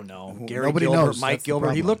Gilbert? I don't know. Gary Nobody Gilbert, knows. Mike That's the Gilbert.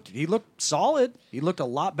 problem. He looked solid. He looked a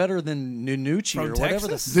lot better than Nunucci From or whatever.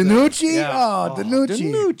 Texas? Danucci? Yeah. Oh,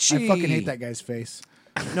 Danucci. Danucci. I fucking hate that guy's face.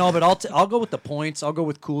 No, but I'll go with the points. I'll go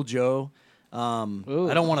with Cool Joe. I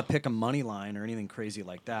Ooh. don't want to pick a money line or anything crazy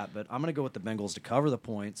like that, but I'm going to go with the Bengals to cover the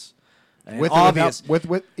points. And With or obvious, without,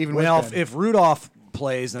 with even well, with Ben. if Rudolph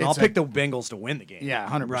plays, then I'll It's pick the Bengals to win the game. Yeah,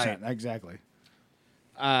 100%. Right. Exactly.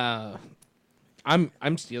 I'm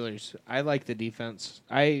Steelers. I like the defense.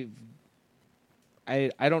 I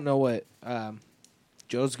don't know what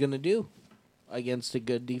Joe's gonna do against a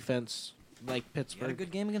good defense like He had a Pittsburgh.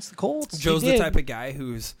 good game against the Colts. Joe's the did. type of guy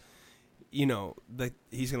who's, he's going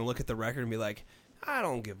to look at the record and be like, I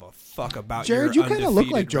don't give a fuck about Jared, you your kind of look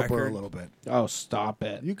like undefeated Joe Burrow a record. little bit. Oh, stop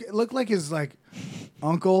it! You look like his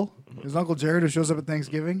uncle, his Uncle Jared, who shows up at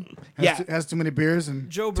Thanksgiving. Has too many beers and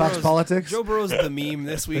Joe talks Burrow's, politics. Joe Burrow's the meme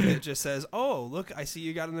this week that just says, "Oh, look, I see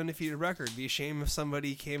you got an undefeated record. Be ashamed if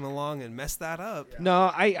somebody came along and messed that up."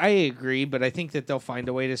 No, I agree, but I think that they'll find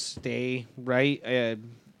a way to stay right.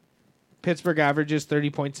 Pittsburgh averages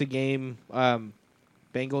 30 points a game.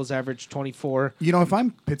 Bengals average 24. If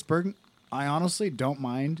I'm Pittsburgh, I honestly don't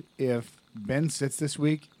mind if Ben sits this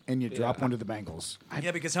week and you drop one to the Bengals.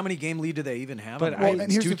 Yeah, because how many game lead do they even have? But on Well, the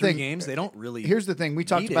and here's two, the 3 thing. games. They don't really. Here's the thing. We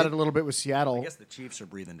talked need about it. it a little bit with Seattle. I guess the Chiefs are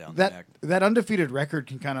breathing down the neck. That undefeated record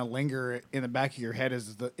can kind of linger in the back of your head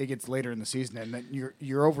as it gets later in the season, and then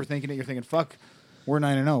you're overthinking it. You're thinking, "Fuck, we're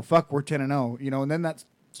 9-0. Fuck, we're 10-0." And then that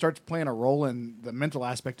starts playing a role in the mental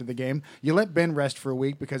aspect of the game. You let Ben rest for a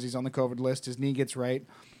week because he's on the COVID list. His knee gets right.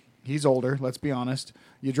 He's older. Let's be honest.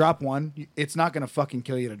 You drop one, it's not going to fucking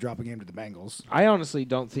kill you to drop a game to the Bengals. I honestly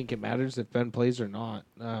don't think it matters if Ben plays or not.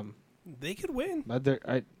 They could win. But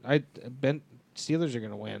Ben Steelers are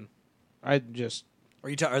going to win. Are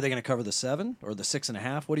they going to cover the 7 or the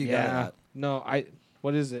 6.5? What do you got? At? No,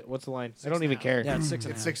 what is it? What's the line? I don't even care. Yeah, it's 6.5.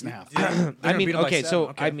 It's 6.5. They're I gonna mean, beat 'em by okay, 7. so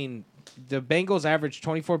Okay. I mean, the Bengals average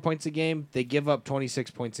 24 points a game. They give up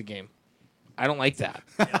 26 points a game. I don't like that.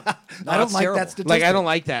 I don't it's like terrible. that statistic. Like I don't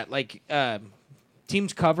like that. Like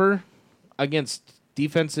teams cover against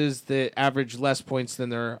defenses that average less points than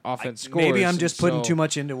their offense scores. Maybe I'm just putting so- too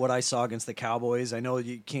much into what I saw against the Cowboys. I know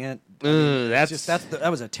you can't. That's That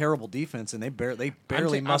was a terrible defense, and they barely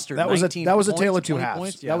mustered. That was a 19 tale points, of two 20 halves.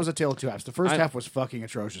 points. That was a tale of two halves. The 1st I'm- half was fucking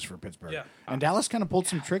atrocious for Pittsburgh. Yeah. And Dallas kind of pulled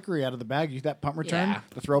some trickery out of the bag. That punt return, Yeah.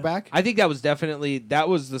 the throwback. I think that was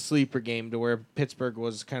the sleeper game to where Pittsburgh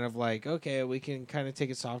was kind of like, okay, we can kind of take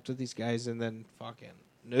it soft with these guys, and then fucking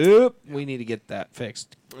nope, we need to get that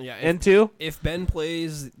fixed. Yeah, And two, if Ben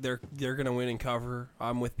plays, they're gonna win and cover.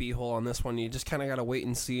 I'm with B-Hole on this one. You just kind of gotta wait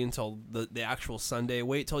and see until the actual Sunday.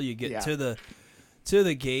 Wait till you get Yeah. to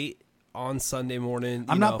the gate on Sunday morning.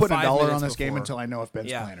 I'm not putting a 5 dollar minutes on this game before. until I know if Ben's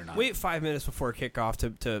Yeah, playing or not. wait 5 minutes before kickoff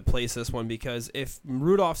to place this one, because if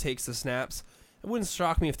Rudolph takes the snaps, it wouldn't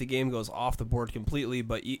shock me if the game goes off the board completely.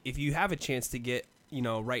 But if you have a chance to get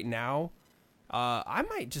right now, I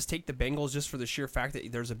might just take the Bengals just for the sheer fact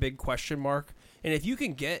that there's a big question mark. And if you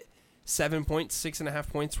can get 7 points, 6.5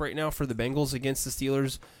 points right now for the Bengals against the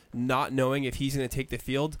Steelers, not knowing if he's going to take the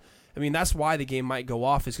field, I mean, that's why the game might go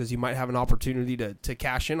off, is because you might have an opportunity to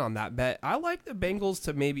cash in on that bet. I like the Bengals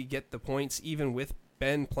to maybe get the points even with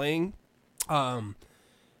Ben playing.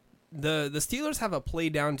 The Steelers have a play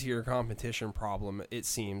down to your competition problem, it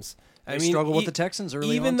seems. They struggle with the Texans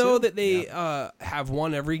early even on, though too. that they have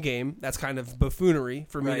won every game. That's kind of buffoonery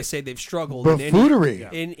for me to say they've struggled Buffoonery.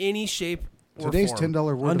 in any shape or Today's form.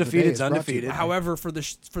 $10 word Undefeated's of the day is brought to you undefeated. by- However, for the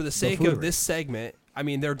sake Buffoonery. of this segment, I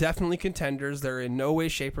mean, they're definitely contenders. They're in no way,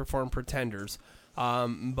 shape, or form pretenders.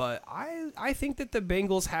 But I think that the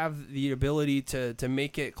Bengals have the ability to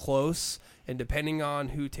make it close, and depending on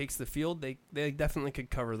who takes the field, they definitely could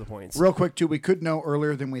cover the points. Real quick, too, we could know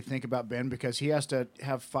earlier than we think about Ben because he has to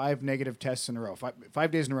have 5 negative tests in a row,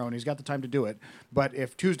 5 days in a row, and he's got the time to do it. But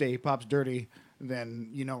if Tuesday he pops dirty, then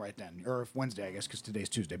you know right then. Or if Wednesday, I guess, because today's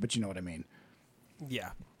Tuesday, but you know what I mean.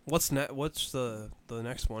 Yeah. What's the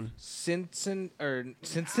next one?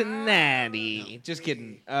 Cincinnati. Just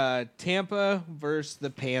kidding. Tampa versus the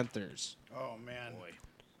Panthers. Oh, man.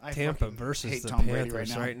 I Tampa fucking versus hate the Tom Brady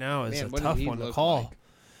Panthers right now. is Man, a what tough did he one to look call. like?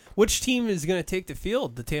 Which team is going to take the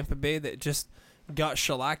field? The Tampa Bay that just got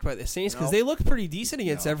shellacked by the Saints, because they look pretty decent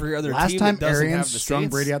against every other Last team time that doesn't Arians have the strung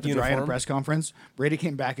Saints Brady out to dry in a uniform. press conference, Brady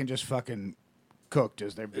came back and just fucking cooked,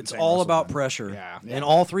 as they've been It's saying all most of the about time. pressure. Yeah. In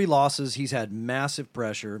all 3 losses, he's had massive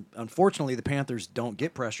pressure. Unfortunately, the Panthers don't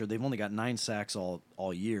get pressure. They've only got 9 sacks all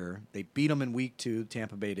year. They beat them in week 2.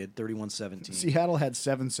 Tampa Bay did 31-17. Seattle had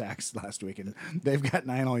 7 sacks last week, and they've got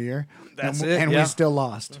 9 all year. That's and, it, And yeah. we still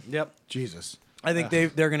lost. Yep. Jesus. I think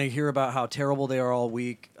they're going to hear about how terrible they are all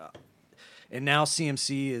week. And now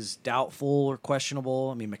CMC is doubtful or questionable.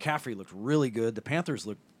 I mean, McCaffrey looked really good. The Panthers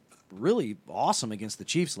looked really awesome against the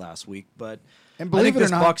Chiefs last week. But And I believe think it or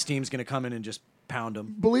this not- Bucs team's going to come in and just pound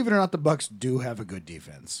them. Believe it or not, the Bucks do have a good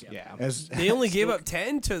defense. Yeah. They only gave up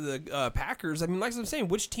 10 to the Packers. I mean, like I'm saying,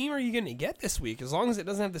 which team are you going to get this week? As long as it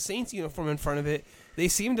doesn't have the Saints uniform in front of it, they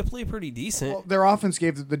seem to play pretty decent. Well, their offense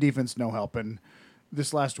gave the defense no help, and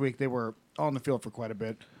this last week they were on the field for quite a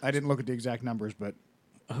bit. I didn't look at the exact numbers, but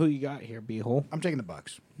Who you got here, B-hole? I'm taking the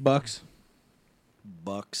Bucks. Bucks.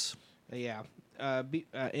 Bucks. Yeah.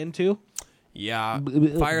 Into? Yeah,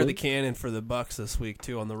 fire the cannon for the Bucks this week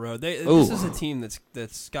too on the road. This Ooh. is a team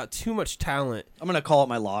that's got too much talent. I'm going to call it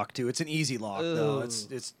my lock, too. It's an easy lock, though. Ooh.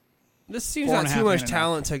 It's This team's 4.5 got too much ain't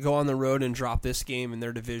talent to go on the road and drop this game in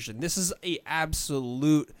their division. This is a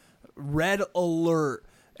absolute red alert.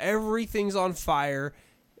 Everything's on fire.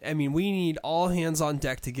 I mean, we need all hands on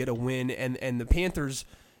deck to get a win, and the Panthers,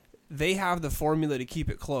 they have the formula to keep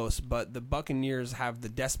it close, but the Buccaneers have the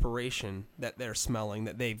desperation that they're smelling,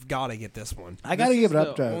 that they've got to get this one. I got to give it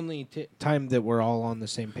up the to only time that we're all on the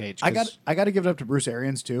same page. I got 'cause to give it up to Bruce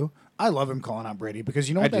Arians too. I love him calling out Brady because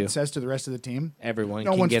you know what I that do. says to the rest of the team. everyone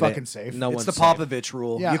No can one's get fucking it. safe. No it's one's the safe. Popovich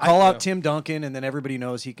rule. Yeah, you call I- out Tim Duncan, and then everybody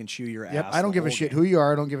knows he can chew your ass. Yep, I don't the give a whole shit game. who you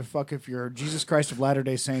are. I don't give a fuck if you're Jesus Christ of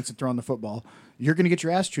Latter-day Saints and throwing the football. You're going to get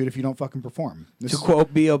your ass chewed if you don't fucking perform. This To is-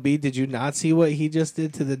 quote B.O.B., did you not see what he just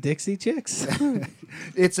did to the Dixie Chicks?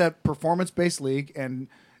 it's a performance-based league, and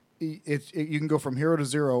you can go from 0 to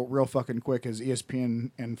 0 real fucking quick, as ESPN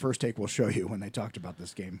and First Take will show you when they talked about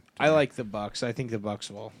this game. I like the Bucks. I think the Bucks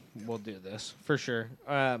will do this for sure.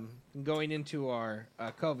 Going into our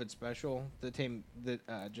COVID special, the team that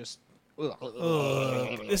just.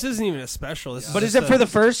 This isn't even a special. This But is is it just for the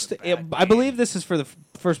first? I believe this is for the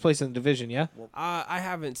first place in the division. Yeah. I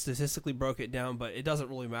haven't statistically broke it down, but it doesn't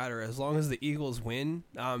really matter. As long as the Eagles win,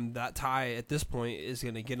 that tie at this point is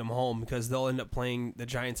going to get them home because they'll end up playing the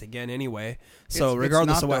Giants again anyway. So It's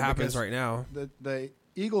regardless not, of what though, happens because right now, The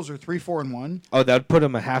Eagles are 3-4-1. Oh, that would put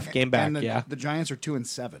them a half game back. And the, Yeah. the Giants are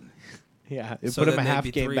 2-7. Yeah. It so put them a then they'd half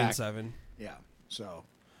be game 3 back. and 7. Yeah. So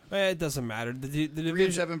It doesn't matter. The 3 and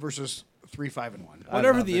division, 7 versus 3-5-1.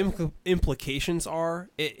 whatever love the it. implications are,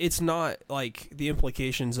 it's not like the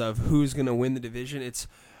implications of who's going to win the division. It's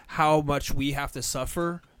how much we have to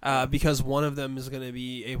suffer because one of them is going to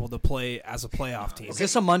be able to play as a playoff team. Is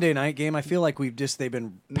this a Monday night game? I feel like they've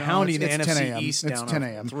been pounding it's the 10 NFC a.m. East It's down 10 our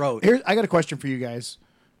a.m. throat. Here, I got a question for you guys.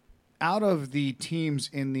 Out of the teams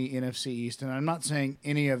in the NFC East, and I'm not saying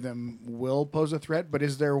any of them will pose a threat, but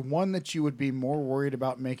is there one that you would be more worried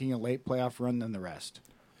about making a late playoff run than the rest?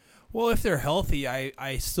 Well, if they're healthy,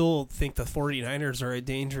 I still think the 49ers are a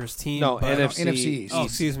dangerous team. No, but, NFC NFC East. Oh,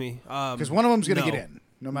 excuse me. Because one of them's going to no. get in,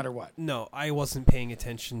 no matter what. No, I wasn't paying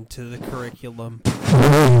attention to the curriculum.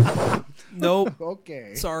 Nope.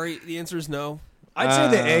 Okay. Sorry, the answer is no.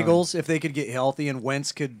 I'd say the Eagles, if they could get healthy and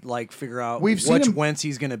Wentz could like figure out We've seen which him- Wentz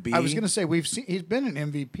he's going to be. I was going to say he's been an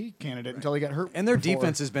MVP candidate until he got hurt. and their before.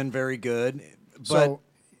 defense has been very good, but So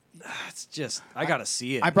it's just I got to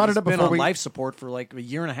see it. I brought it He's up been before on we- life support for like a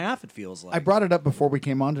year and a half. It feels like I brought it up before we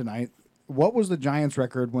came on tonight. What was the Giants'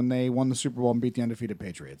 record when they won the Super Bowl and beat the undefeated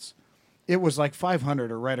Patriots? It was like 500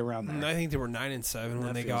 or right around there. I think they were 9-7 when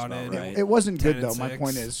That they feels got about in. right. It wasn't good, though. 10-6. My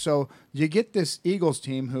point is, so you get this Eagles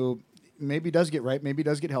team who maybe does get right, maybe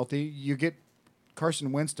does get healthy. You get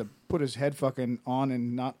Carson Wentz to put his head fucking on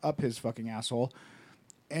and not up his fucking asshole.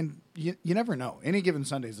 And you never know. Any given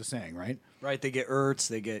Sunday is the saying, right? right. They get Ertz,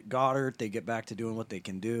 they get Goddard, they get back to doing what they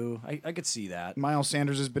can do. I could see that. Miles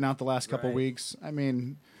Sanders has been out the last couple Right. weeks. I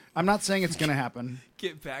mean, I'm not saying it's going to happen.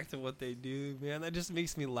 Get back to what they do, man. That just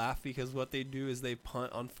makes me laugh because what they do is they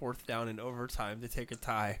punt on 4th down in overtime to take a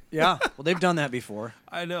tie. Yeah, well, they've done that before.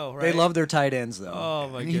 I know, right? They love their tight ends, though. Oh my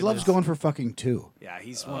And goodness. he loves going for fucking 2. Yeah,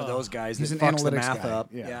 he's one of those guys He's that an fucks the analytics math guy. up.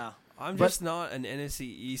 Yeah. Yeah. I'm But- just not an NFC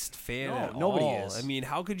East fan No, at nobody all. is. I mean,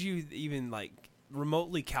 how could you even like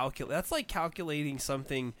remotely calculate? That's like calculating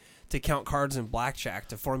something to count cards in blackjack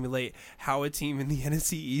to formulate how a team in the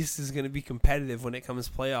NFC East is going to be competitive when it comes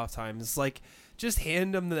playoff time. It's like just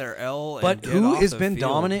hand them their L. And But get who off has the been field.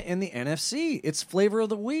 dominant in the NFC? It's flavor of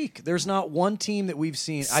the week. There's not one team that we've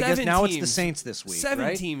seen. I guess 7 now it's the teams. Saints this week. 7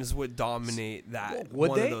 right? teams would dominate that. Would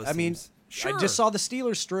one they? Of those I mean, teams. Sure. I just saw the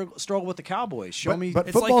Steelers struggle with the Cowboys. Show But- me. but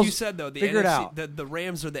It's like football's- you said though. The figure it NFC, out. The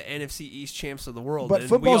Rams are the NFC East champs of the world. But and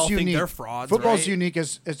football's we all unique. think they're frauds. Football's right? unique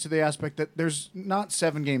as to the aspect that there's not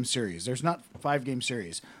 7-game series. There's not 5-game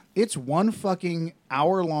series. It's one fucking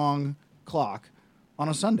hour-long clock on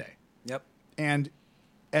a Sunday. Yep. And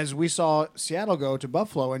as we saw Seattle go to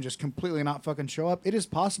Buffalo and just completely not fucking show up, it is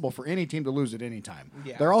possible for any team to lose at any time.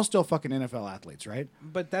 Yeah. They're all still fucking NFL athletes, right?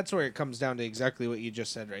 But that's where it comes down to exactly what you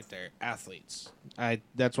just said right there. Athletes.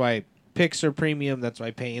 That's why picks are premium. That's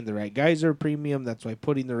why paying the right guys are premium. That's why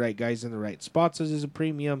putting the right guys in the right spots is a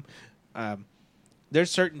premium. There's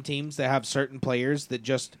certain teams that have certain players that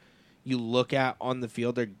just you look at on the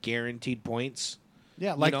field are guaranteed points.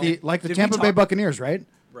 Yeah, like know, the did we Tampa Bay talk- Buccaneers, right?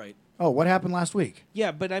 Right. Oh, what happened last week?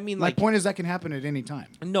 Yeah, but I mean, My like, point is that can happen at any time.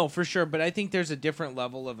 no, for sure. But I think there's a different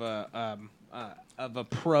level of of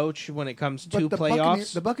approach when it comes to But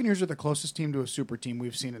playoffs. the Buccaneers are the closest team to a super team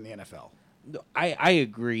we've seen in the NFL. I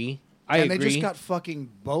agree. I and agree. they just got fucking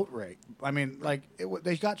boat raped. I mean, like,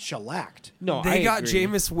 they got shellacked. no. They I got agree.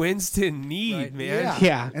 Jameis Winston need, Right. man.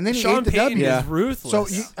 Yeah. And then he Sean ate the Payton W. Yeah. is ruthless.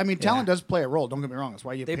 So, I mean, talent does play a role. Don't get me wrong. That's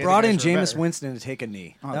why you They pay the brought in guys who are Jameis better. Winston to take a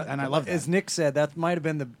knee. Oh, and I love that. As Nick said, that might have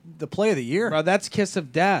been the play of the year. Bro, that's kiss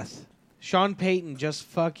of death. Sean Payton just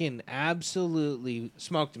fucking absolutely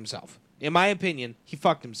smoked himself. In my opinion, he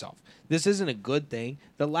fucked himself. This isn't a good thing.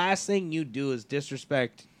 The last thing you do is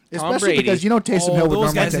disrespect Tom Especially Brady. because, Taysom Oh, Hill would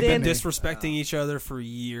those normally guys take have that been knee. disrespecting each other for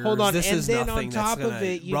years. Hold on, this and is then nothing on top that's of gonna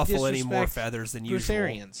it, you ruffle any more disrespect feathers than usual.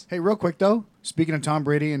 Brucerians. Hey, real quick, though, speaking of Tom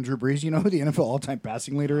Brady and Drew Brees, you know who the NFL all-time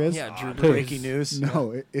passing leader is? Yeah, Drew Brees. Breaking news.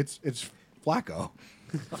 No, it's Flacco.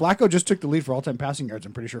 Flacco just took the lead for all-time passing yards,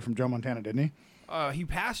 I'm pretty sure, from Joe Montana, didn't he? He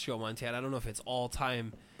passed Joe Montana. I don't know if it's all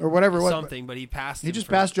time Or whatever. something, but he passed. He him just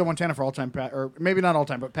for- passed Joe Montana for all-time, or maybe not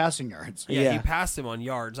all-time, but passing yards. Yeah, Yeah. he passed him on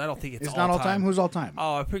yards. I don't think it's It's not all-time? Who's all-time?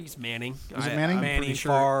 Oh, I think it's Manning. Is it Manning? I'm Manning, pretty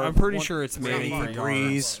sure. Favre, I'm pretty one- sure it's Manning for Brady, yards.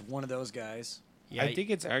 Breeze, one of those guys. Yeah, I think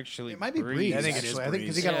it's actually It might be Breeze. Breeze, I think it is actually. I think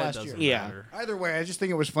because he Breeze. got it Yeah, last doesn't year. Yeah. matter. Either way, I just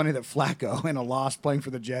think it was funny that Flacco, in a loss playing for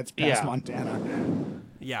the Jets, passed Yeah. Montana.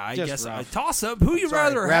 Yeah, I Just guess a rough. toss up. Who you Sorry,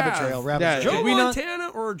 rather rabbit have? trail, rabbit Yeah, trail. Joe Did we not- Montana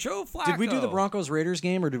or Joe Flacco? Did we do the Broncos Raiders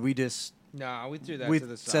game, or did we just No, we threw that we to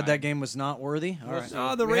the side. said that game was not worthy? All right.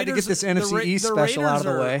 No, the we Raiders, had to get this NFC East the special out of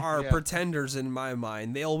Raiders the way. Are Yeah. pretenders in my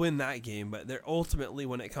mind. They'll win that game, but they're ultimately,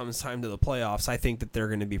 when it comes time to the playoffs, I think that they're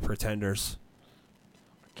going to be pretenders.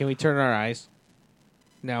 Can we turn our eyes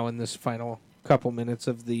now in this final couple minutes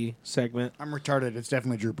of the segment? I'm retarded. It's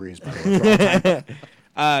definitely Drew Brees, by the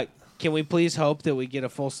way. Can we please hope that we get a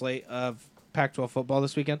full slate of Pac-12 football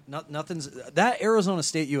this weekend? Nothing's that Arizona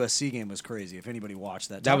State USC game was crazy. If anybody watched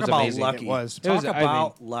that, That Talk was about amazing. Lucky. It was. It was- Talk I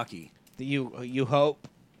about lucky. You hope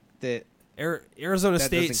that Arizona That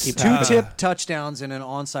State doesn't keep Two happening. tip touchdowns and an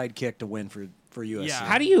onside kick to win for USC. Yeah.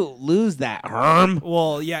 how do you lose that, Herm?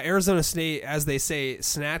 Well, yeah, Arizona State, as they say,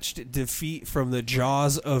 snatched defeat from the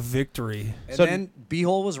jaws of victory. And So- then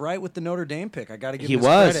Beehole was right with the Notre Dame pick. I got to give He him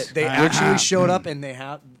was. credit. They Ah. actually showed up and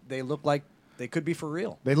they looked like they could be for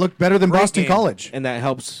real. They look better than Great Boston game. College. And that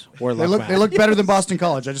helps They Warlock. look better than Boston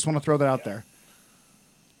College. I just want to throw that out there.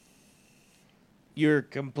 You're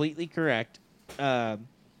completely correct.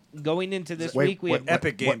 Going into this Wait, week, we have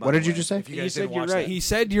Epic game. by what the did you way, just say? If you You guys said didn't you're watch right. that. He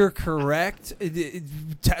said you're correct.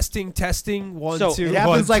 Testing. 1, So, 2. It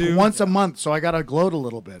happens 1, like 2. once a month, so I gotta gloat a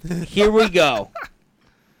little bit. Here we go.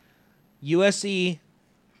 USC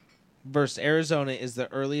versus Arizona is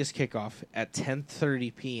the earliest kickoff at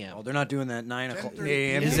 10:30 p.m. Oh, they're not doing that 9 o'clock 10:30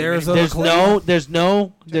 a.m. Is game. Arizona There's closed?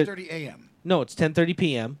 no, 10:30 a.m. no. It's 10:30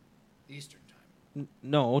 p.m. Eastern time.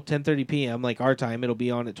 No, 10:30 p.m. like our time. It'll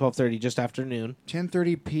be on at 12:30 just after noon.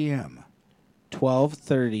 10:30 p.m.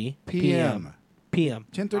 12:30 p.m. p.m.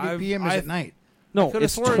 10:30 p.m. is at night. No, could've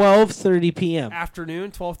it's sworn- 12:30 p.m.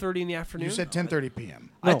 Afternoon, 12:30 in the afternoon. You said 10:30 p.m.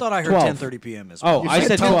 I No, thought I heard 12. 10:30 p.m. as Oh, well. I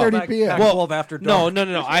said said 12. 10:30 p.m. Well, 12 after No,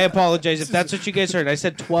 dark. I apologize if that's what you guys heard. I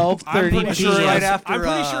said 12:30 I'm pretty sure. p.m. right after, I'm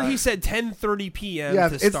pretty sure he said 10:30 p.m. Yeah,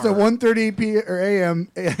 to it's start. the 1:30 p.m. or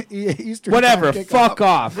a.m. Eastern Whatever, time kickoff. fuck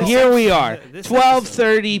off. This Here we episode- are. this 12:30 episode is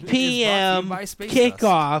brought to you p.m. by Space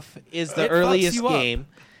kickoff is the It fucks earliest you up. game,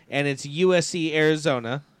 and it's USC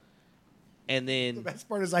Arizona. And The then best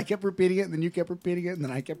part is I kept repeating it, and then you kept repeating it, and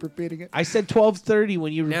then I kept repeating it. I said 12:30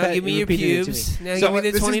 when you Now give me your repeated it to me. pubes. Now So give me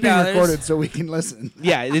the this is being $20. recorded so we can listen.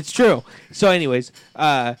 Yeah, it's true. So, anyways,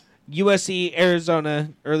 USC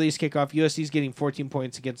Arizona earliest kickoff. USC's getting 14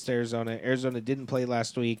 points against Arizona. Arizona didn't play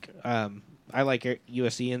last week. I like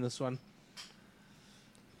USC in this one.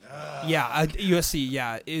 Yeah, USC.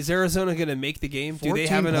 Yeah, is Arizona going to make the game? Do they 14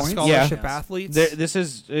 have enough points? scholarship Yeah. athletes?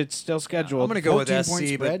 It's still scheduled. I'm going to go with 14-point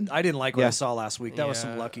SC, spread? but I didn't like what Yeah. I saw last week. That was Yeah.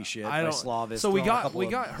 some lucky shit I by don't. Slavis. So we throwing a got couple we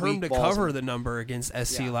of got Herm weak to balls cover in. the number against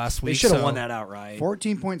SC Yeah. last week. They should have so- won that outright.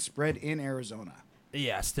 14-point spread in Arizona.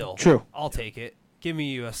 Yeah, still True. I'll take it. Give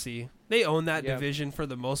me USC. They own that Yeah. division for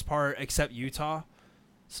the most part, except Utah.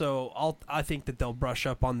 So I think that they'll brush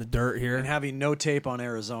up on the dirt here. And having no tape on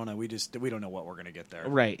Arizona, we don't know what we're going to get there.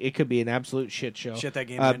 Right. It could be an absolute shit show. Shit, that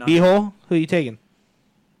game might not B-hole, who you taking?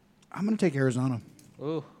 I'm going to take Arizona.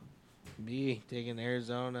 Ooh. B taking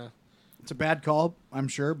Arizona. It's a bad call, I'm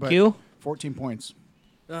sure, but Q? 14 points.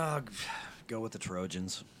 Go with the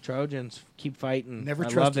Trojans. Trojans. Keep fighting. Never I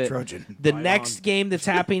trust love a it. Trojan. The Right next on. game that's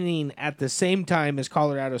happening at the same time is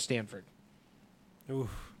Colorado-Stanford. Ooh.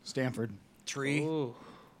 Stanford. Tree. Ooh.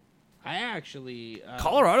 I actually...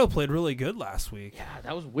 Colorado played really good last week. Yeah,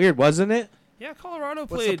 that was weird, wasn't it? Yeah, Colorado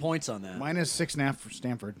What's the played. points on that? Minus 6.5 for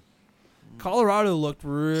Stanford. Colorado looked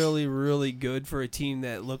really, really good for a team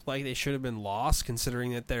that looked like they should have been lost,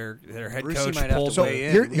 considering that their head Brucey coach might have to pulled. So weigh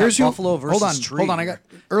in. here, We got here's who. Buffalo versus hold on, Tree hold on. I here.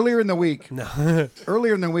 got earlier in the week. No.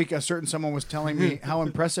 Earlier in the week, a certain someone was telling me how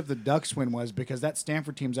impressive the Ducks win was because that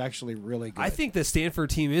Stanford team's actually really good. I think the Stanford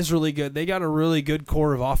team is really good. They got a really good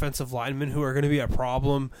core of offensive linemen who are going to be a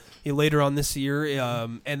problem later on this year,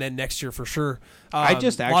 and then next year for sure. I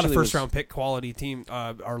just a lot of actually first was- round pick quality team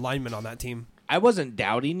or linemen on that team. I wasn't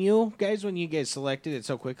doubting you guys when you guys selected it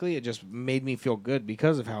so quickly. It just made me feel good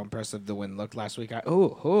because of how impressive the win looked last week.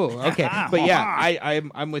 Okay. But yeah,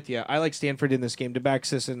 I'm with you. I like Stanford in this game.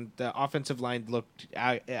 DeBaxis and the offensive line looked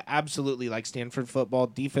absolutely like Stanford football.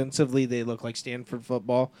 Defensively, they look like Stanford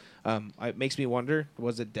football. It makes me wonder,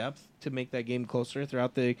 was it depth to make that game closer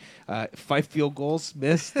throughout the 5 field goals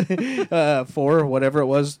missed? 4, whatever it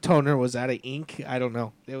was. Toner was out of ink. I don't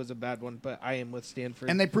know. It was a bad one, but I am with Stanford.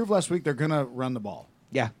 and they proved last week they're gonna run the ball.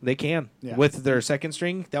 Yeah, they can. Yeah. With their second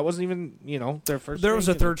string, that wasn't even, their first There was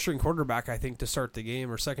a string. third string quarterback, I think, to start the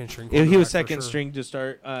game, or second string. He was quarterback for second sure. string to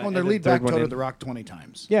start. Well, and their the lead third back one toted in. the rock 20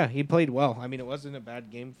 times. Yeah, he played well. I mean, it wasn't a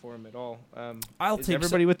bad game for him at all. I'll is take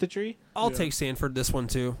everybody with the tree. I'll take Stanford this one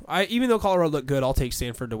too. Even though Colorado looked good, I'll take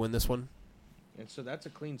Stanford to win this one. And so that's a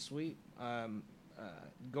clean sweep.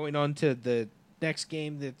 Going on to the next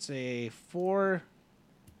game, that's a 4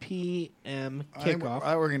 p.m. I think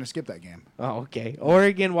kickoff. we're going to skip that game. Oh, okay.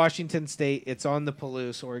 Oregon, Washington State. It's on the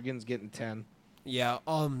Palouse. Oregon's getting 10. Yeah.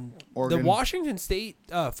 The Oregon. Washington State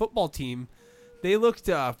football team, they looked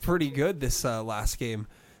pretty good this last game.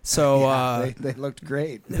 So they looked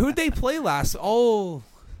great. who'd they play last? Oh,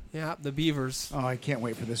 yeah, the Beavers. Oh, I can't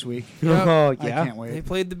wait for this week. Yep. Oh, I yeah. can't wait. They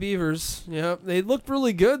played the Beavers. Yeah, they looked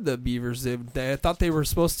really good. The Beavers. I thought they were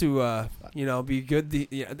supposed to, be good.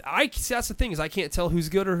 That's the thing is I can't tell who's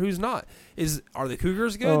good or who's not. Are the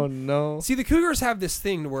Cougars good? Oh, no. See, the Cougars have this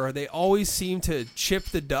thing where they always seem to chip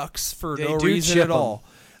the Ducks for They no do reason chip at all,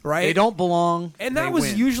 right? They don't belong. And they that was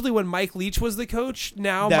win. usually when Mike Leach was the coach.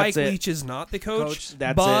 Now That's Mike it. Leach is not the coach.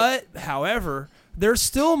 That's but, however, there's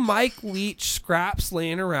still Mike Leach scraps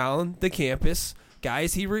laying around the campus.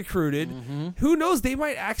 Guys he recruited. Mm-hmm. Who knows? They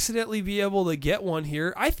might accidentally be able to get one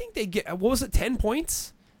here. I think they get, what was it, 10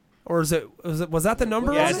 points? Or was that the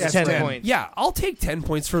number? Yeah, on it's it? 10 points. Yeah, I'll take 10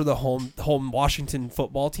 points for the home Washington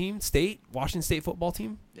football team, Washington State football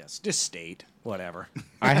team. Yes, just state, whatever.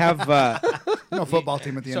 I have. No football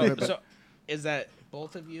team at the end of it. But So, is that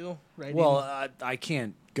both of you? Right. Well, I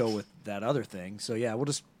can't go with that other thing. So yeah, we'll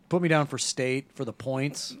just put me down for state for the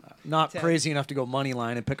points. Not 10. crazy enough to go money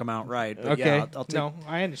line and pick them outright. But okay. yeah, I'll take. No,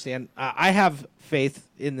 I understand. I have faith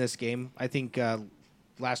in this game. I think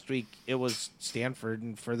last week it was Stanford,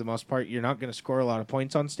 and for the most part, you're not going to score a lot of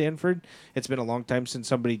points on Stanford. It's been a long time since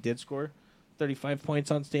somebody did score 35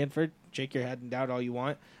 points on Stanford. Shake your head and doubt all you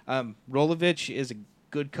want. Rolovich is a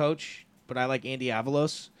good coach, but I like Andy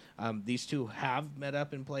Avalos. These two have met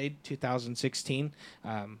up and played 2016.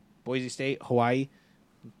 Boise State, Hawaii.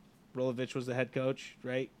 Rolovich was the head coach,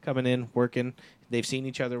 right? Coming in, working. They've seen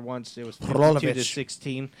each other once. It was 52 to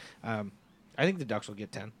 16. I think the Ducks will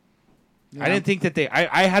get 10. Yeah. I didn't think that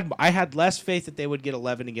I had less faith that they would get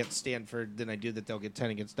 11 against Stanford than I do that they'll get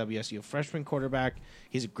 10 against WSU. Freshman quarterback,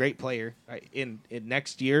 he's a great player. In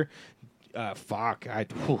next year,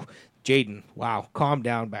 Jaden, wow, calm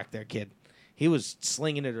down back there, kid. He was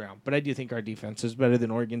slinging it around, but I do think our defense is better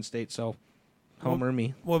than Oregon State. So, homer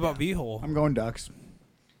me. What about V-hole? I'm going Ducks.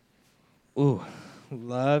 Ooh,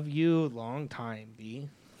 love you, long time, B.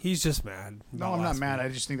 He's just mad. No, I'm not mad. I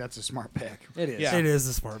just think that's a smart pick. It is. Yeah. It is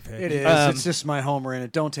a smart pick. It is. It's just my homer in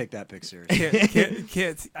it. Don't take that pick seriously.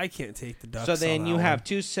 I can't take the Ducks. So then on you that have one.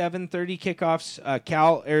 2 7:30 kickoffs.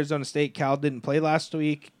 Cal, Arizona State. Cal didn't play last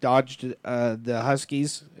week. Dodged the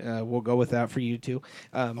Huskies. We'll go with that for you two.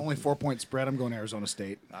 Only 4-point spread. I'm going Arizona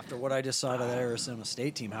State. After what I just saw to that Arizona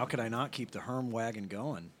State team, how could I not keep the Herm wagon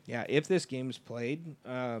going? Yeah, if this game's played,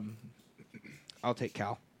 I'll take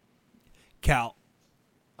Cal. Cal.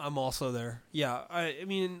 I'm also there. Yeah, I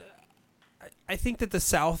mean, I think that the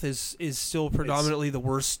South is still predominantly the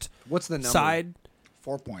worst What's the number? side.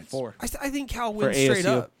 4 points. 4. I think Cal wins For straight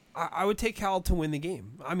ASU. up. I would take Cal to win the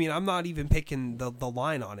game. I mean, I'm not even picking the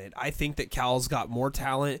line on it. I think that Cal's got more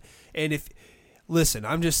talent. And listen,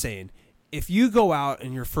 I'm just saying, if you go out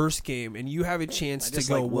in your first game and you have a chance I to just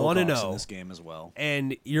go like 1-0 in this game as well.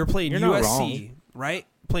 and you're playing You're not USC, right?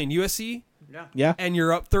 Playing USC, Yeah. and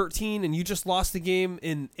you're up 13 and you just lost the game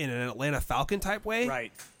in an Atlanta Falcon type way,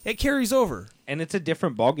 Right. it carries over. And it's a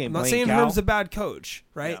different ballgame. I'm not playing saying Cal. Herm's a bad coach,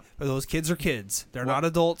 right? Yeah. But those kids are kids. They're not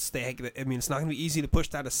adults. I mean, it's not going to be easy to push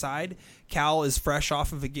that aside. Cal is fresh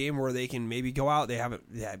off of a game where they can maybe go out. They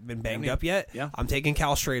haven't been banged up yet. Yeah. I'm taking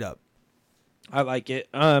Cal straight up. I like it.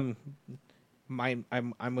 I'm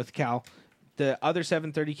with Cal. The other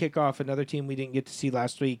 7:30 kickoff, another team we didn't get to see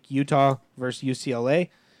last week, Utah versus UCLA.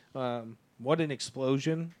 What an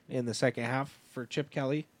explosion in the second half for Chip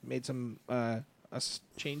Kelly. Made some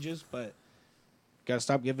changes, but got to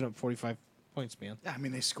stop giving up 45 points, man. Yeah, I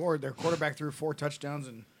mean, they scored. Their quarterback threw 4 touchdowns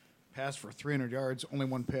and passed for 300 yards, only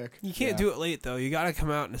 1 pick. You can't do it late, though. You got to come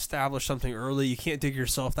out and establish something early. You can't dig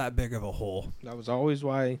yourself that big of a hole. That was always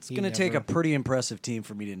why It's going to take a pretty impressive team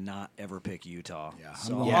for me to not ever pick Utah. Yeah,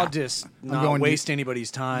 So I'm going- I'll just not going waste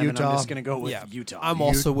anybody's time, and I'm Utah. just going to go with Yeah, Utah. I'm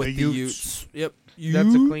also with the the Utes. Utes. Yep. That's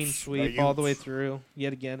a Utes. clean sweep all the way through.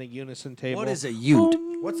 Yet again, a unison table. What is a Ute?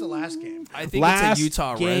 What's the last game? I think Last it's a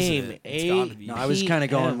Utah game, resident. It's got to be. No, I was kind of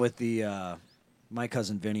going PM. with the My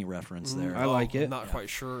Cousin Vinny reference there. I like it. I'm not quite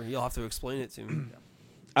sure. You'll have to explain it to me.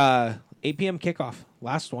 8 p.m. kickoff.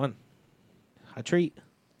 Last one. A treat.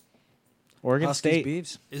 Oregon Huskies, State.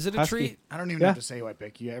 Beavs. Is it a Husky. treat? I don't even Yeah. have to say who I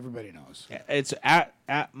pick. Yeah, everybody knows. It's at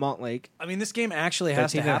Montlake. I mean, this game actually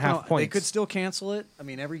has to 13.5 happen. They points. could still cancel it. I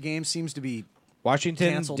mean, every game seems to be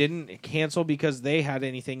Washington Canceled. didn't cancel because they had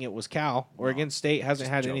anything. It was Cal. Oregon State hasn't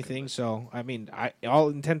had joking, anything. but- So, I mean, all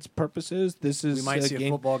intents and purposes, this is we might a see a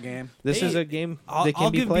game. football game. This Hey, is a game I'll that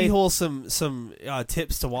can be give played. B-hole some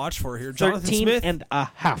tips to watch for here. Jonathan 13 Smith. and a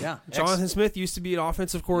half. Yeah, Jonathan Smith used to be an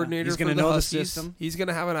offensive coordinator. He's going gonna to know the Huskies. system. He's going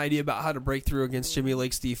to have an idea about how to break through against Jimmy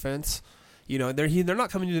Lake's defense. You know, they're not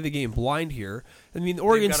coming into the game blind here. I mean, They've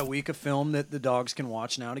Oregon. got a week of film that the dogs can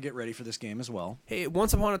watch now to get ready for this game as well. Hey,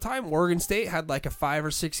 once upon a time, Oregon State had like a 5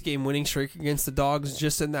 or 6 game winning streak against the Dogs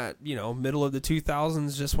just in that middle of the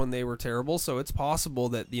 2000s, just when they were terrible. So it's possible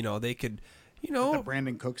that they could The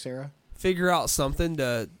Brandon Cooks era. figure out something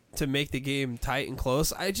to make the game tight and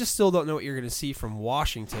close. I just still don't know what you're going to see from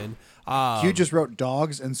Washington. Hugh just wrote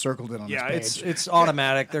dogs and circled it on Yeah, his page. it's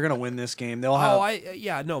automatic. They're going to win this game. They'll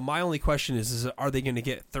have. My only question is are they going to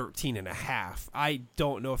get 13 and a half? I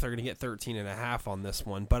don't know if they're going to get 13 and a half on this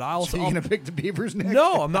one, but So you're going to pick the Beavers next?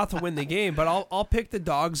 no, I'm not to win the game, but I'll pick the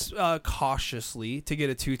Dogs cautiously to get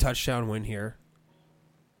a 2-touchdown win here.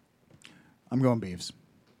 I'm going Beavs.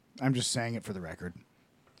 I'm just saying it for the record.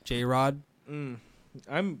 J-Rod.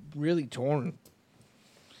 I'm really torn.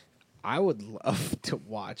 I would love to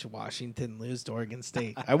watch Washington lose to Oregon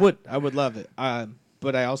State. I would love it.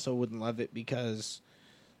 But I also wouldn't love it because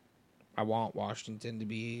I want Washington to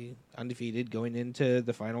be undefeated going into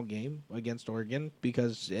the final game against Oregon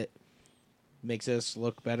because it makes us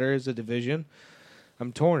look better as a division.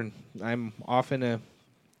 I'm torn. I'm often a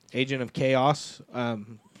agent of chaos,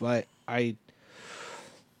 but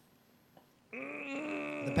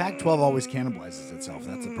The Pac-12 always cannibalizes itself.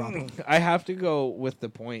 That's the problem. I have to go with the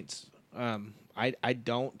points. I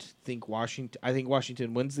don't think Washington. I think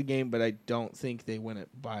Washington wins the game, but I don't think they win it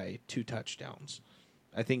by 2 touchdowns.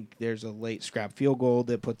 I think there's a late scrap field goal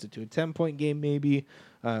that puts it to a 10-point game, maybe.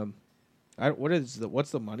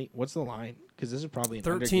 What's the money? What's the line? Because this is probably an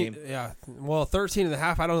 13. under game. Yeah, well, 13.5.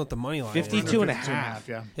 I don't know what the money line. 52 and a 52.5, half.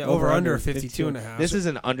 yeah. Yeah, over under 52.5. This is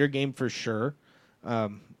an under game for sure.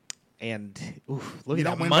 And look You at don't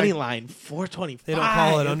that win money by- line, 425. They don't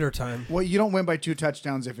call it undertime. Well, you don't win by 2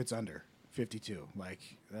 touchdowns if it's under 52. Like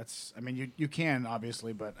that's. I mean, you can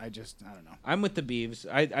obviously, but I don't know. I'm with the Beavs.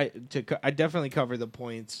 I definitely cover the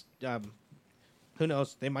points. Who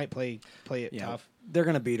knows? They might play it tough. They're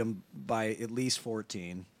going to beat them by at least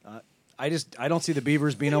 14. I don't see the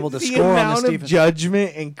Beavers being able to The score on amount this of defense.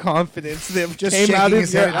 judgment and confidence that Just came out shaking of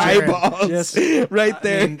his your head, Jared. eyeballs Just- right I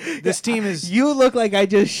there. mean, this team is. You look like I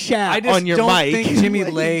just shat I just on your don't mic. think Jimmy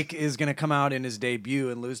Like, Lake is going to come out in his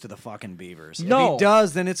debut and lose to the fucking Beavers. No. If he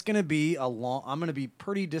does, then it's going to be a long. I'm going to be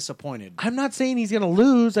pretty disappointed. I'm not saying he's going to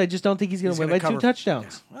lose. I just don't think he's going He's to win gonna by 2 cover-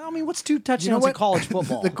 touchdowns. Well, I mean, what's 2 touchdowns You know in what? college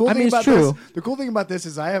football? The cool I thing mean, it's about true. this, the cool thing about this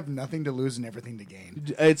is I have nothing to lose and everything to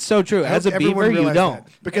gain. It's so true. I As a hope everyone Beaver, you realized don't.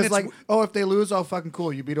 that. Because And it's- if they lose, oh fucking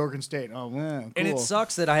cool, you beat Oregon State. Oh man, cool. And it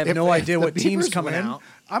sucks that I have If no idea the what team's Beavers coming win, out.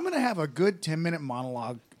 I'm gonna have a good 10-minute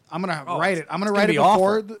monologue. I'm gonna Oh, write it. I'm gonna it's write gonna it be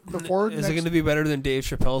awful. before. Is it next- going to be better than Dave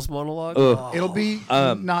Chappelle's monologue? It'll be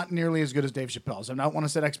not nearly as good as Dave Chappelle's. I don't want to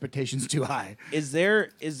set expectations too high. Is there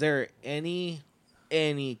any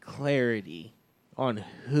clarity on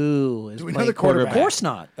who is Do we know playing the quarterback? Of course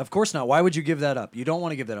not. Of course not. Why would you give that up? You don't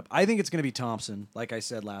want to give that up. I think it's going to be Thompson, like I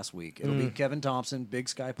said last week. It'll be Kevin Thompson, Big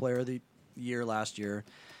Sky Player of the Year last year.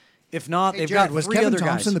 If not, Hey, they've Jared, got was 3 Kevin other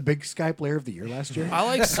Thompson guys. the Big Sky Player of the Year last year? I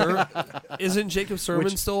like Isn't Jacob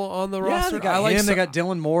Sermon still on the Yeah, roster? they got I like him. They got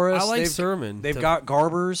Dylan Morris. I like they've, Sermon. They've got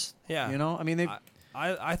Garbers. Yeah. You know, I mean,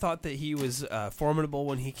 I thought that he was formidable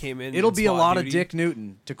when he came in. it'll in be a spot lot duty. of Dick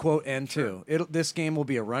Newton, to quote N2. This game will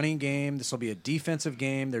be a running game. This will be a defensive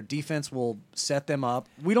game. Their defense will set them up.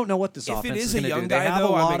 We don't know what this If it offense is is a going to young do. They guy, have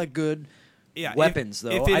though, a I'm lot a- of good Yeah, weapons, if,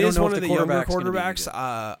 though. If it I don't is know one if of the the younger quarterback's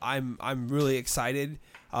gonna be quarterbacks, good. I'm really excited.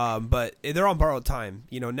 But they're on borrowed time.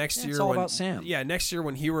 You know, next Yeah, year it's all when about Sam. Yeah, next year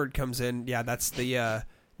when Heward comes in, that's the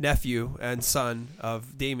nephew and son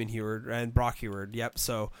of Damon Heward and Brock Heward. Yep.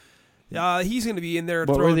 So he's going to be in there What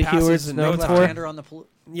were throwing the passes Hewards and known no for? time. left-hander on the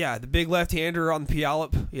Yeah, the big left-hander on the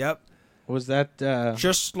Puyallup. Yep. Was that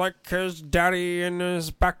Just like his daddy in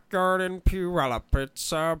his backyard in Puyallup, it's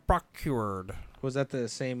Brock Heward. was that the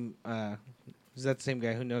same? Is that the same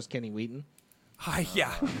guy who knows Kenny Wheaton?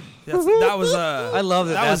 Yeah, that was I love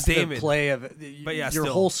that. That That's was Damon. the play of But yeah, your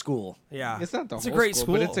still. whole school. Yeah, It's not the it's whole a great school,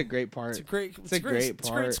 school, but it's a great part. It's a great, It's a great it's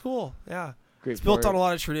a part. great school. Yeah, Great it's built part. on a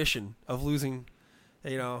lot of tradition of losing,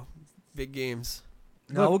 big games.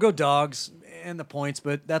 No, we'll go dogs and the points,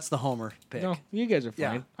 but that's the homer pick. No, you guys are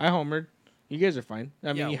fine. Yeah. I homered. You guys are fine. I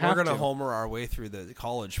mean, Yeah, you we're have gonna to. homer our way through the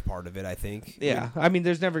college part of it, I think. Yeah, I mean,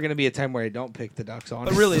 there's never going to be a time where I don't pick the Ducks on.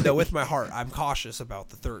 But really, though, with my heart, I'm cautious about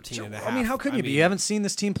the 13 and a half. I mean, how could you be? You haven't seen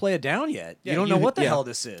this team play a down yet. Yeah, you don't know you- what the yeah. hell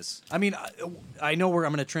this is. I mean, I know I'm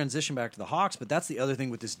going to transition back to the Hawks, but that's the other thing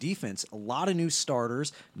with this defense. A lot of new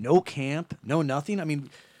starters, no camp, no nothing. I mean,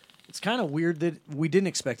 it's kind of weird that we didn't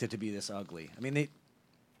expect it to be this ugly. I mean,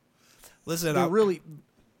 Listen, they're really.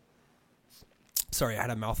 Sorry, I had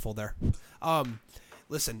a mouthful there.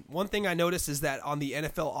 Listen, one thing I noticed is that on the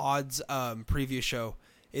NFL odds preview show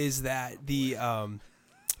is that the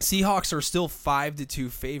Seahawks are still 5-2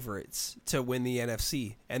 favorites to win the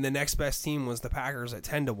NFC, and the next best team was the Packers at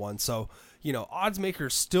 10-1. So, odds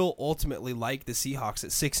makers still ultimately like the Seahawks at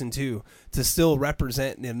 6-2 to still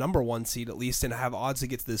represent the number 1 seed at least and have odds to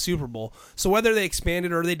get to the Super Bowl. So whether they expand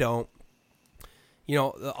it or they don't,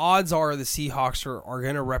 the odds are the Seahawks are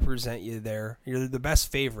going to represent you there. You're the best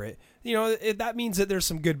favorite. That means that there's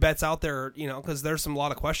some good bets out there, because there's a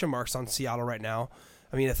lot of question marks on Seattle right now.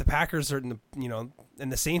 I mean, if the Packers are in the,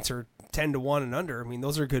 and the Saints are 10-1 and under, I mean,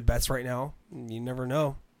 those are good bets right now. You never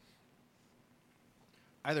know.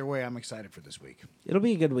 Either way, I'm excited for this week. It'll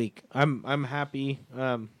be a good week. I'm happy.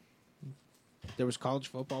 There was college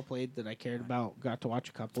football played that I cared about. Got to watch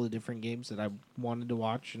a couple of different games that I wanted to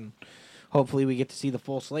watch, and hopefully we get to see the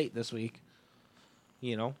full slate this week.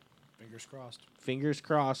 Fingers crossed. Fingers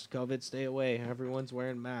crossed. COVID, stay away. Everyone's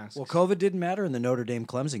wearing masks. Well, COVID didn't matter in the Notre Dame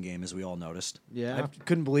Clemson game, as we all noticed. Yeah. I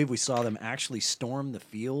couldn't believe we saw them actually storm the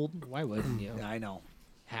field. Why wouldn't you? I know.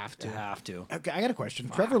 Have to. You have to. Okay, I got a question.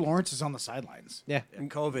 Trevor Lawrence is on the sidelines. Yeah. And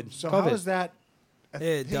COVID. So COVID. how is that? It a thing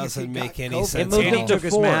if he doesn't got make any COVID? sense. It moved at him all. to took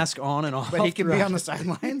his 4. mask on and off. But he can be throughout. on the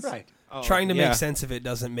sidelines. Right. Oh, Trying to yeah. make sense of it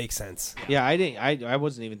doesn't make sense. Yeah, I didn't. I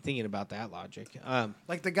wasn't even thinking about that logic.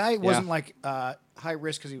 Like the guy wasn't like high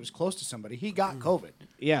risk because he was close to somebody. He got COVID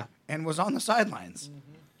Yeah. and was on the sidelines.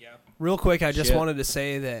 Real quick, I just Shit. wanted to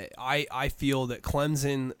say that I feel that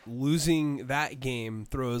Clemson losing that game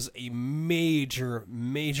throws a major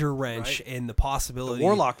wrench Right. in the possibility The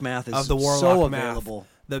Warlock math is of the Warlock so math. available.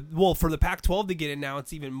 For the Pac-12 to get in now,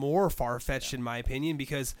 it's even more far-fetched in my opinion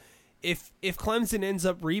because if Clemson ends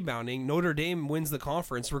up rebounding, Notre Dame wins the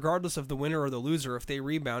conference, regardless of the winner or the loser. If they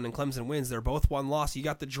rebound and Clemson wins, they're both one loss. You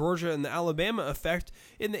got the Georgia and the Alabama effect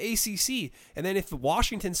in the ACC. And then if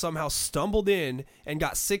Washington somehow stumbled in and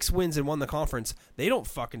got 6 wins and won the conference, they don't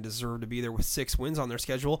fucking deserve to be there with 6 wins on their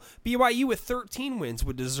schedule. BYU with 13 wins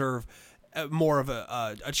would deserve more of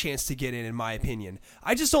a chance to get in my opinion.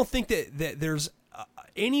 I just don't think that there's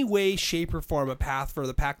any way, shape, or form a path for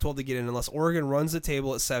the Pac-12 to get in unless Oregon runs the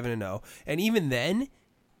table at 7-0. And even then,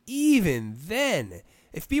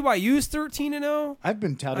 if BYU's 13-0, I've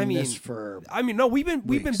been touting I mean, this for. no, we've been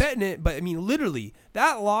weeks. betting it, but I mean, literally,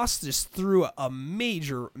 that loss just threw a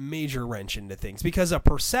major wrench into things because of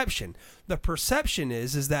perception. The perception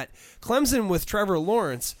is that Clemson with Trevor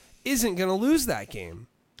Lawrence isn't going to lose that game.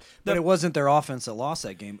 But it wasn't their offense that lost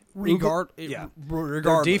that game. Regardless,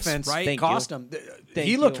 Their defense right? Thank cost you. them. Thank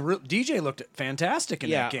He looked. you. DJ looked fantastic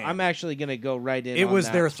in Yeah, that game. I'm actually going to go right in. It on was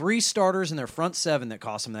that. their 3 starters and their front 7 that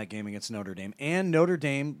cost them that game against Notre Dame. And Notre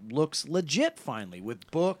Dame looks legit finally with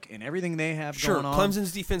Book and everything they have Sure, going on.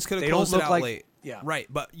 Clemson's defense could have They don't closed it look out like- late. yeah. Right,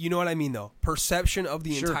 but you know what I mean, though. Perception of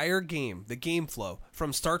the Sure. entire game, the game flow,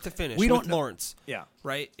 from start to finish We with don't know- Lawrence. Yeah.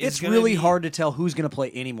 Right? is It's gonna really be- hard to tell who's going to play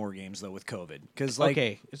any more games, though, with COVID. Because, like,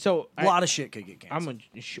 Okay, so a lot of shit could get canceled.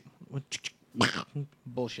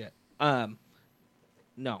 bullshit.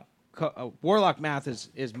 No, Warlock math is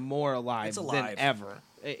more alive, It's than alive. ever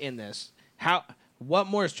in this. What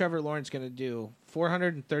more is Trevor Lawrence going to do?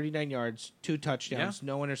 439 yards, 2 touchdowns,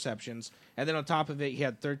 no interceptions, and then on top of it, he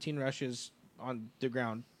had 13 rushes on the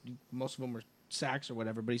ground. Most of them were sacks or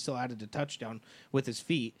whatever, but he still added a touchdown with his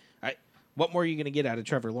feet. What more are you going to get out of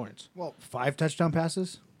Trevor Lawrence? Well, 5 touchdown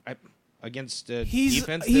passes. Against a He's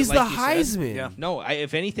defense he's that, the like you said- Heisman. Yeah. No,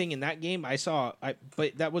 if anything in that game,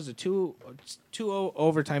 but that was a 2-0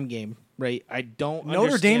 overtime game, right? I don't. Notre Dame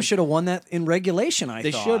understand- should have won that in regulation, I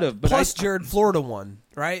They thought. should have, but Plus, Jared, Florida won,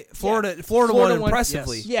 right? Florida Florida won won,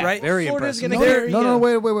 impressively, yes. Yeah, right? Very Florida's impressive. gonna Notre, carry no,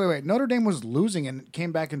 ya. wait. Notre Dame was losing and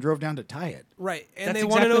came back and drove down to tie it. Right, and That's they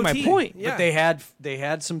won exactly an my OT. point. Yeah. But they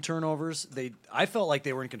had some turnovers. I felt like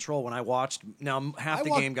they were in control when I watched. Now half I the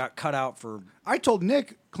wa- game got cut out for. I told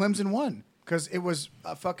Nick Clemson won because it was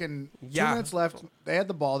a fucking 2 Yeah. minutes left. They had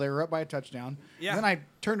the ball. They were up by a touchdown. Yeah. Then I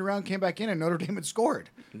turned around, came back in, and Notre Dame had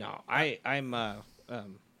scored. No,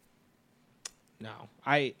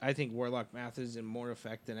 I think Warlock math is in more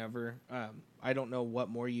effect than ever. I don't know what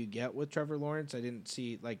more you get with Trevor Lawrence. I didn't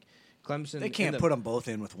see Clemson. They can't put them both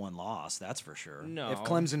in with one loss. That's for sure. No, if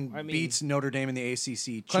Clemson I mean- beats Notre Dame in the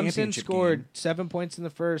ACC Clemson championship scored game, 7 points in the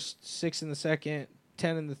first, 6 in the second,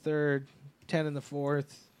 10 in the third, 10 in the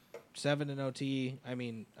fourth, 7 in OT. I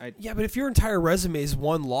mean, Yeah, but if your entire resume is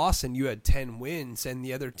 1 loss and you had 10 wins and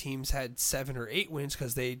the other teams had 7 or 8 wins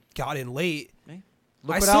because they got in late,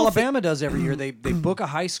 look I what still Alabama does every year. They book a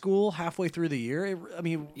high school halfway through the year.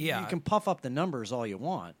 Yeah. You can puff up the numbers all you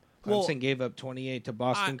want. Clemson Well, gave up 28 to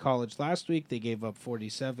Boston College last week. They gave up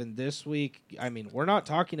 47 this week. I mean, we're not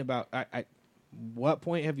talking about. What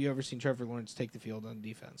point have you ever seen Trevor Lawrence take the field on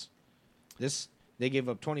defense? They gave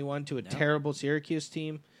up 21 to a terrible Syracuse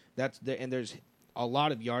team. And there's a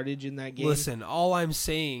lot of yardage in that game. Listen, all I'm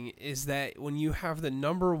saying is that when you have the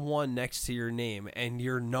number 1 next to your name and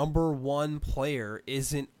your number 1 player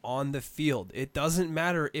isn't on the field, it doesn't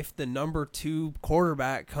matter if the number 2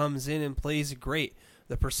 quarterback comes in and plays great.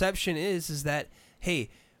 The perception is that, hey,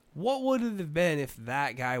 what would it have been if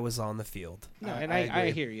that guy was on the field? No, and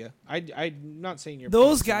I hear you. I'm not saying you're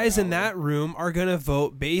Those guys in that room are going to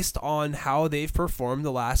vote based on how they've performed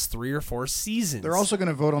the last 3 or 4 seasons. They're also going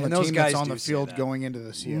to vote on And the those team that's guys on do the say field that. going into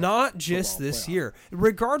the CF. Not just football this playoff. year.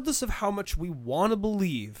 Regardless of how much we want to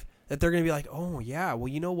believe that they're going to be like, oh, yeah, well,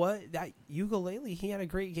 you know what? That ukulele, he had a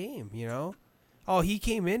great game, you know? Oh, he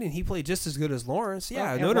came in and he played just as good as Lawrence. Yeah,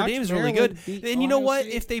 Well, and Notre watch Dame's really good. Maryland beat And you know Ohio what?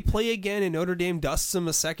 State. If they play again and Notre Dame dusts them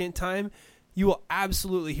a second time, you will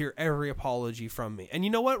absolutely hear every apology from me. And you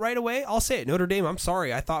know what? Right away, I'll say it. Notre Dame, I'm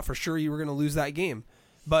sorry. I thought for sure you were going to lose that game.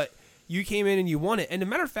 But you came in and you won it. And as a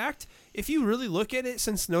matter of fact, if you really look at it,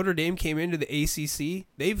 since Notre Dame came into the ACC,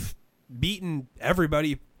 they've beaten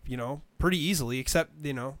everybody, pretty easily, except,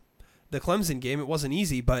 the Clemson game. It wasn't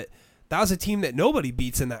easy, but that was a team that nobody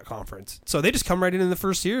beats in that conference. So they just come right in the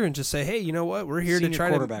first year and just say, hey, you know what? We're here Senior to try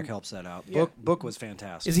quarterback to... helps that out. Yeah. Book was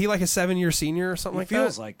fantastic. Is he like a 7-year senior or something He like that?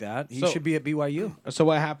 feels like that. He should be at BYU. So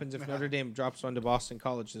what happens if Notre Dame drops one to Boston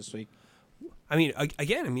College this week? I mean,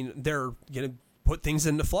 again, they're going to put things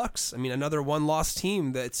into flux. I mean, another one-loss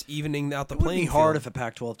team that's evening out the It would playing be hard field. if a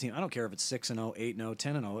Pac-12 team. I don't care if it's 6-0, 8-0,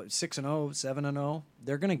 10-0, 6-0, 7-0.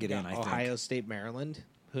 They're going to get in. I think. Ohio State, Maryland.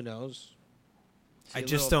 Who knows? I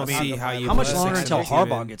just don't see how you... How much put a longer 6-0 until team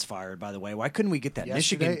Harbaugh in. gets fired? By the way, why couldn't we get that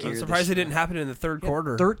Yesterday- Michigan gear? I'm surprised this it didn't year? happen in the third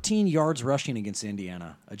quarter. 13 yards rushing against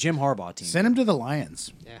Indiana, a Jim Harbaugh team. Send him to the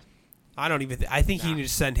Lions. Yeah. I don't even... I think you need to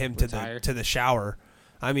send him Retire. to the shower.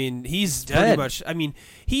 I mean, he's Dead. pretty much... I mean,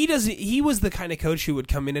 he was the kind of coach who would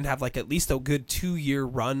come in and have like at least a good 2-year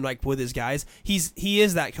run like with his guys. He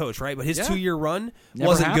is that coach, right? But his Yeah. 2-year run Never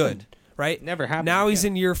wasn't happened. good, right? Never happened, Now he's yeah.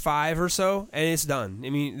 in year 5 or so, and it's done.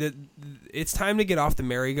 I mean, it's time to get off the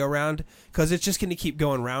merry-go-round because it's just going to keep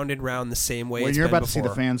going round and round the same way When it's you're been about to see the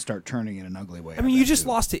before. fans start turning in an ugly way. I mean, you just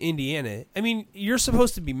lost to Indiana. I mean, you're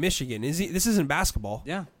supposed to be Michigan. This isn't basketball.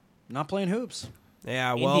 Yeah, not playing hoops.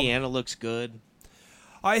 Yeah, well, Indiana looks good.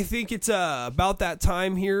 I think it's about that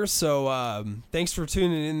time here. So thanks for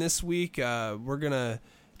tuning in this week. We're going to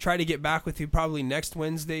try to get back with you probably next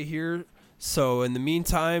Wednesday here. So in the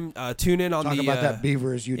meantime, tune in on Talk the about that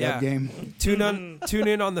Beavers UW yeah. game. Tune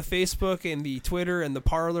in on the Facebook and the Twitter and the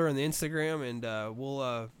Parler and the Instagram, and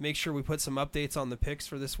we'll make sure we put some updates on the picks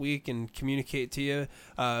for this week and communicate to you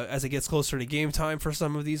as it gets closer to game time for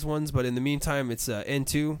some of these ones. But in the meantime, it's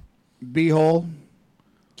N2. B-hole.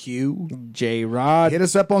 Q. J. Rod. Hit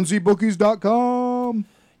us up on zbookies.com.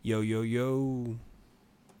 Yo, yo, yo.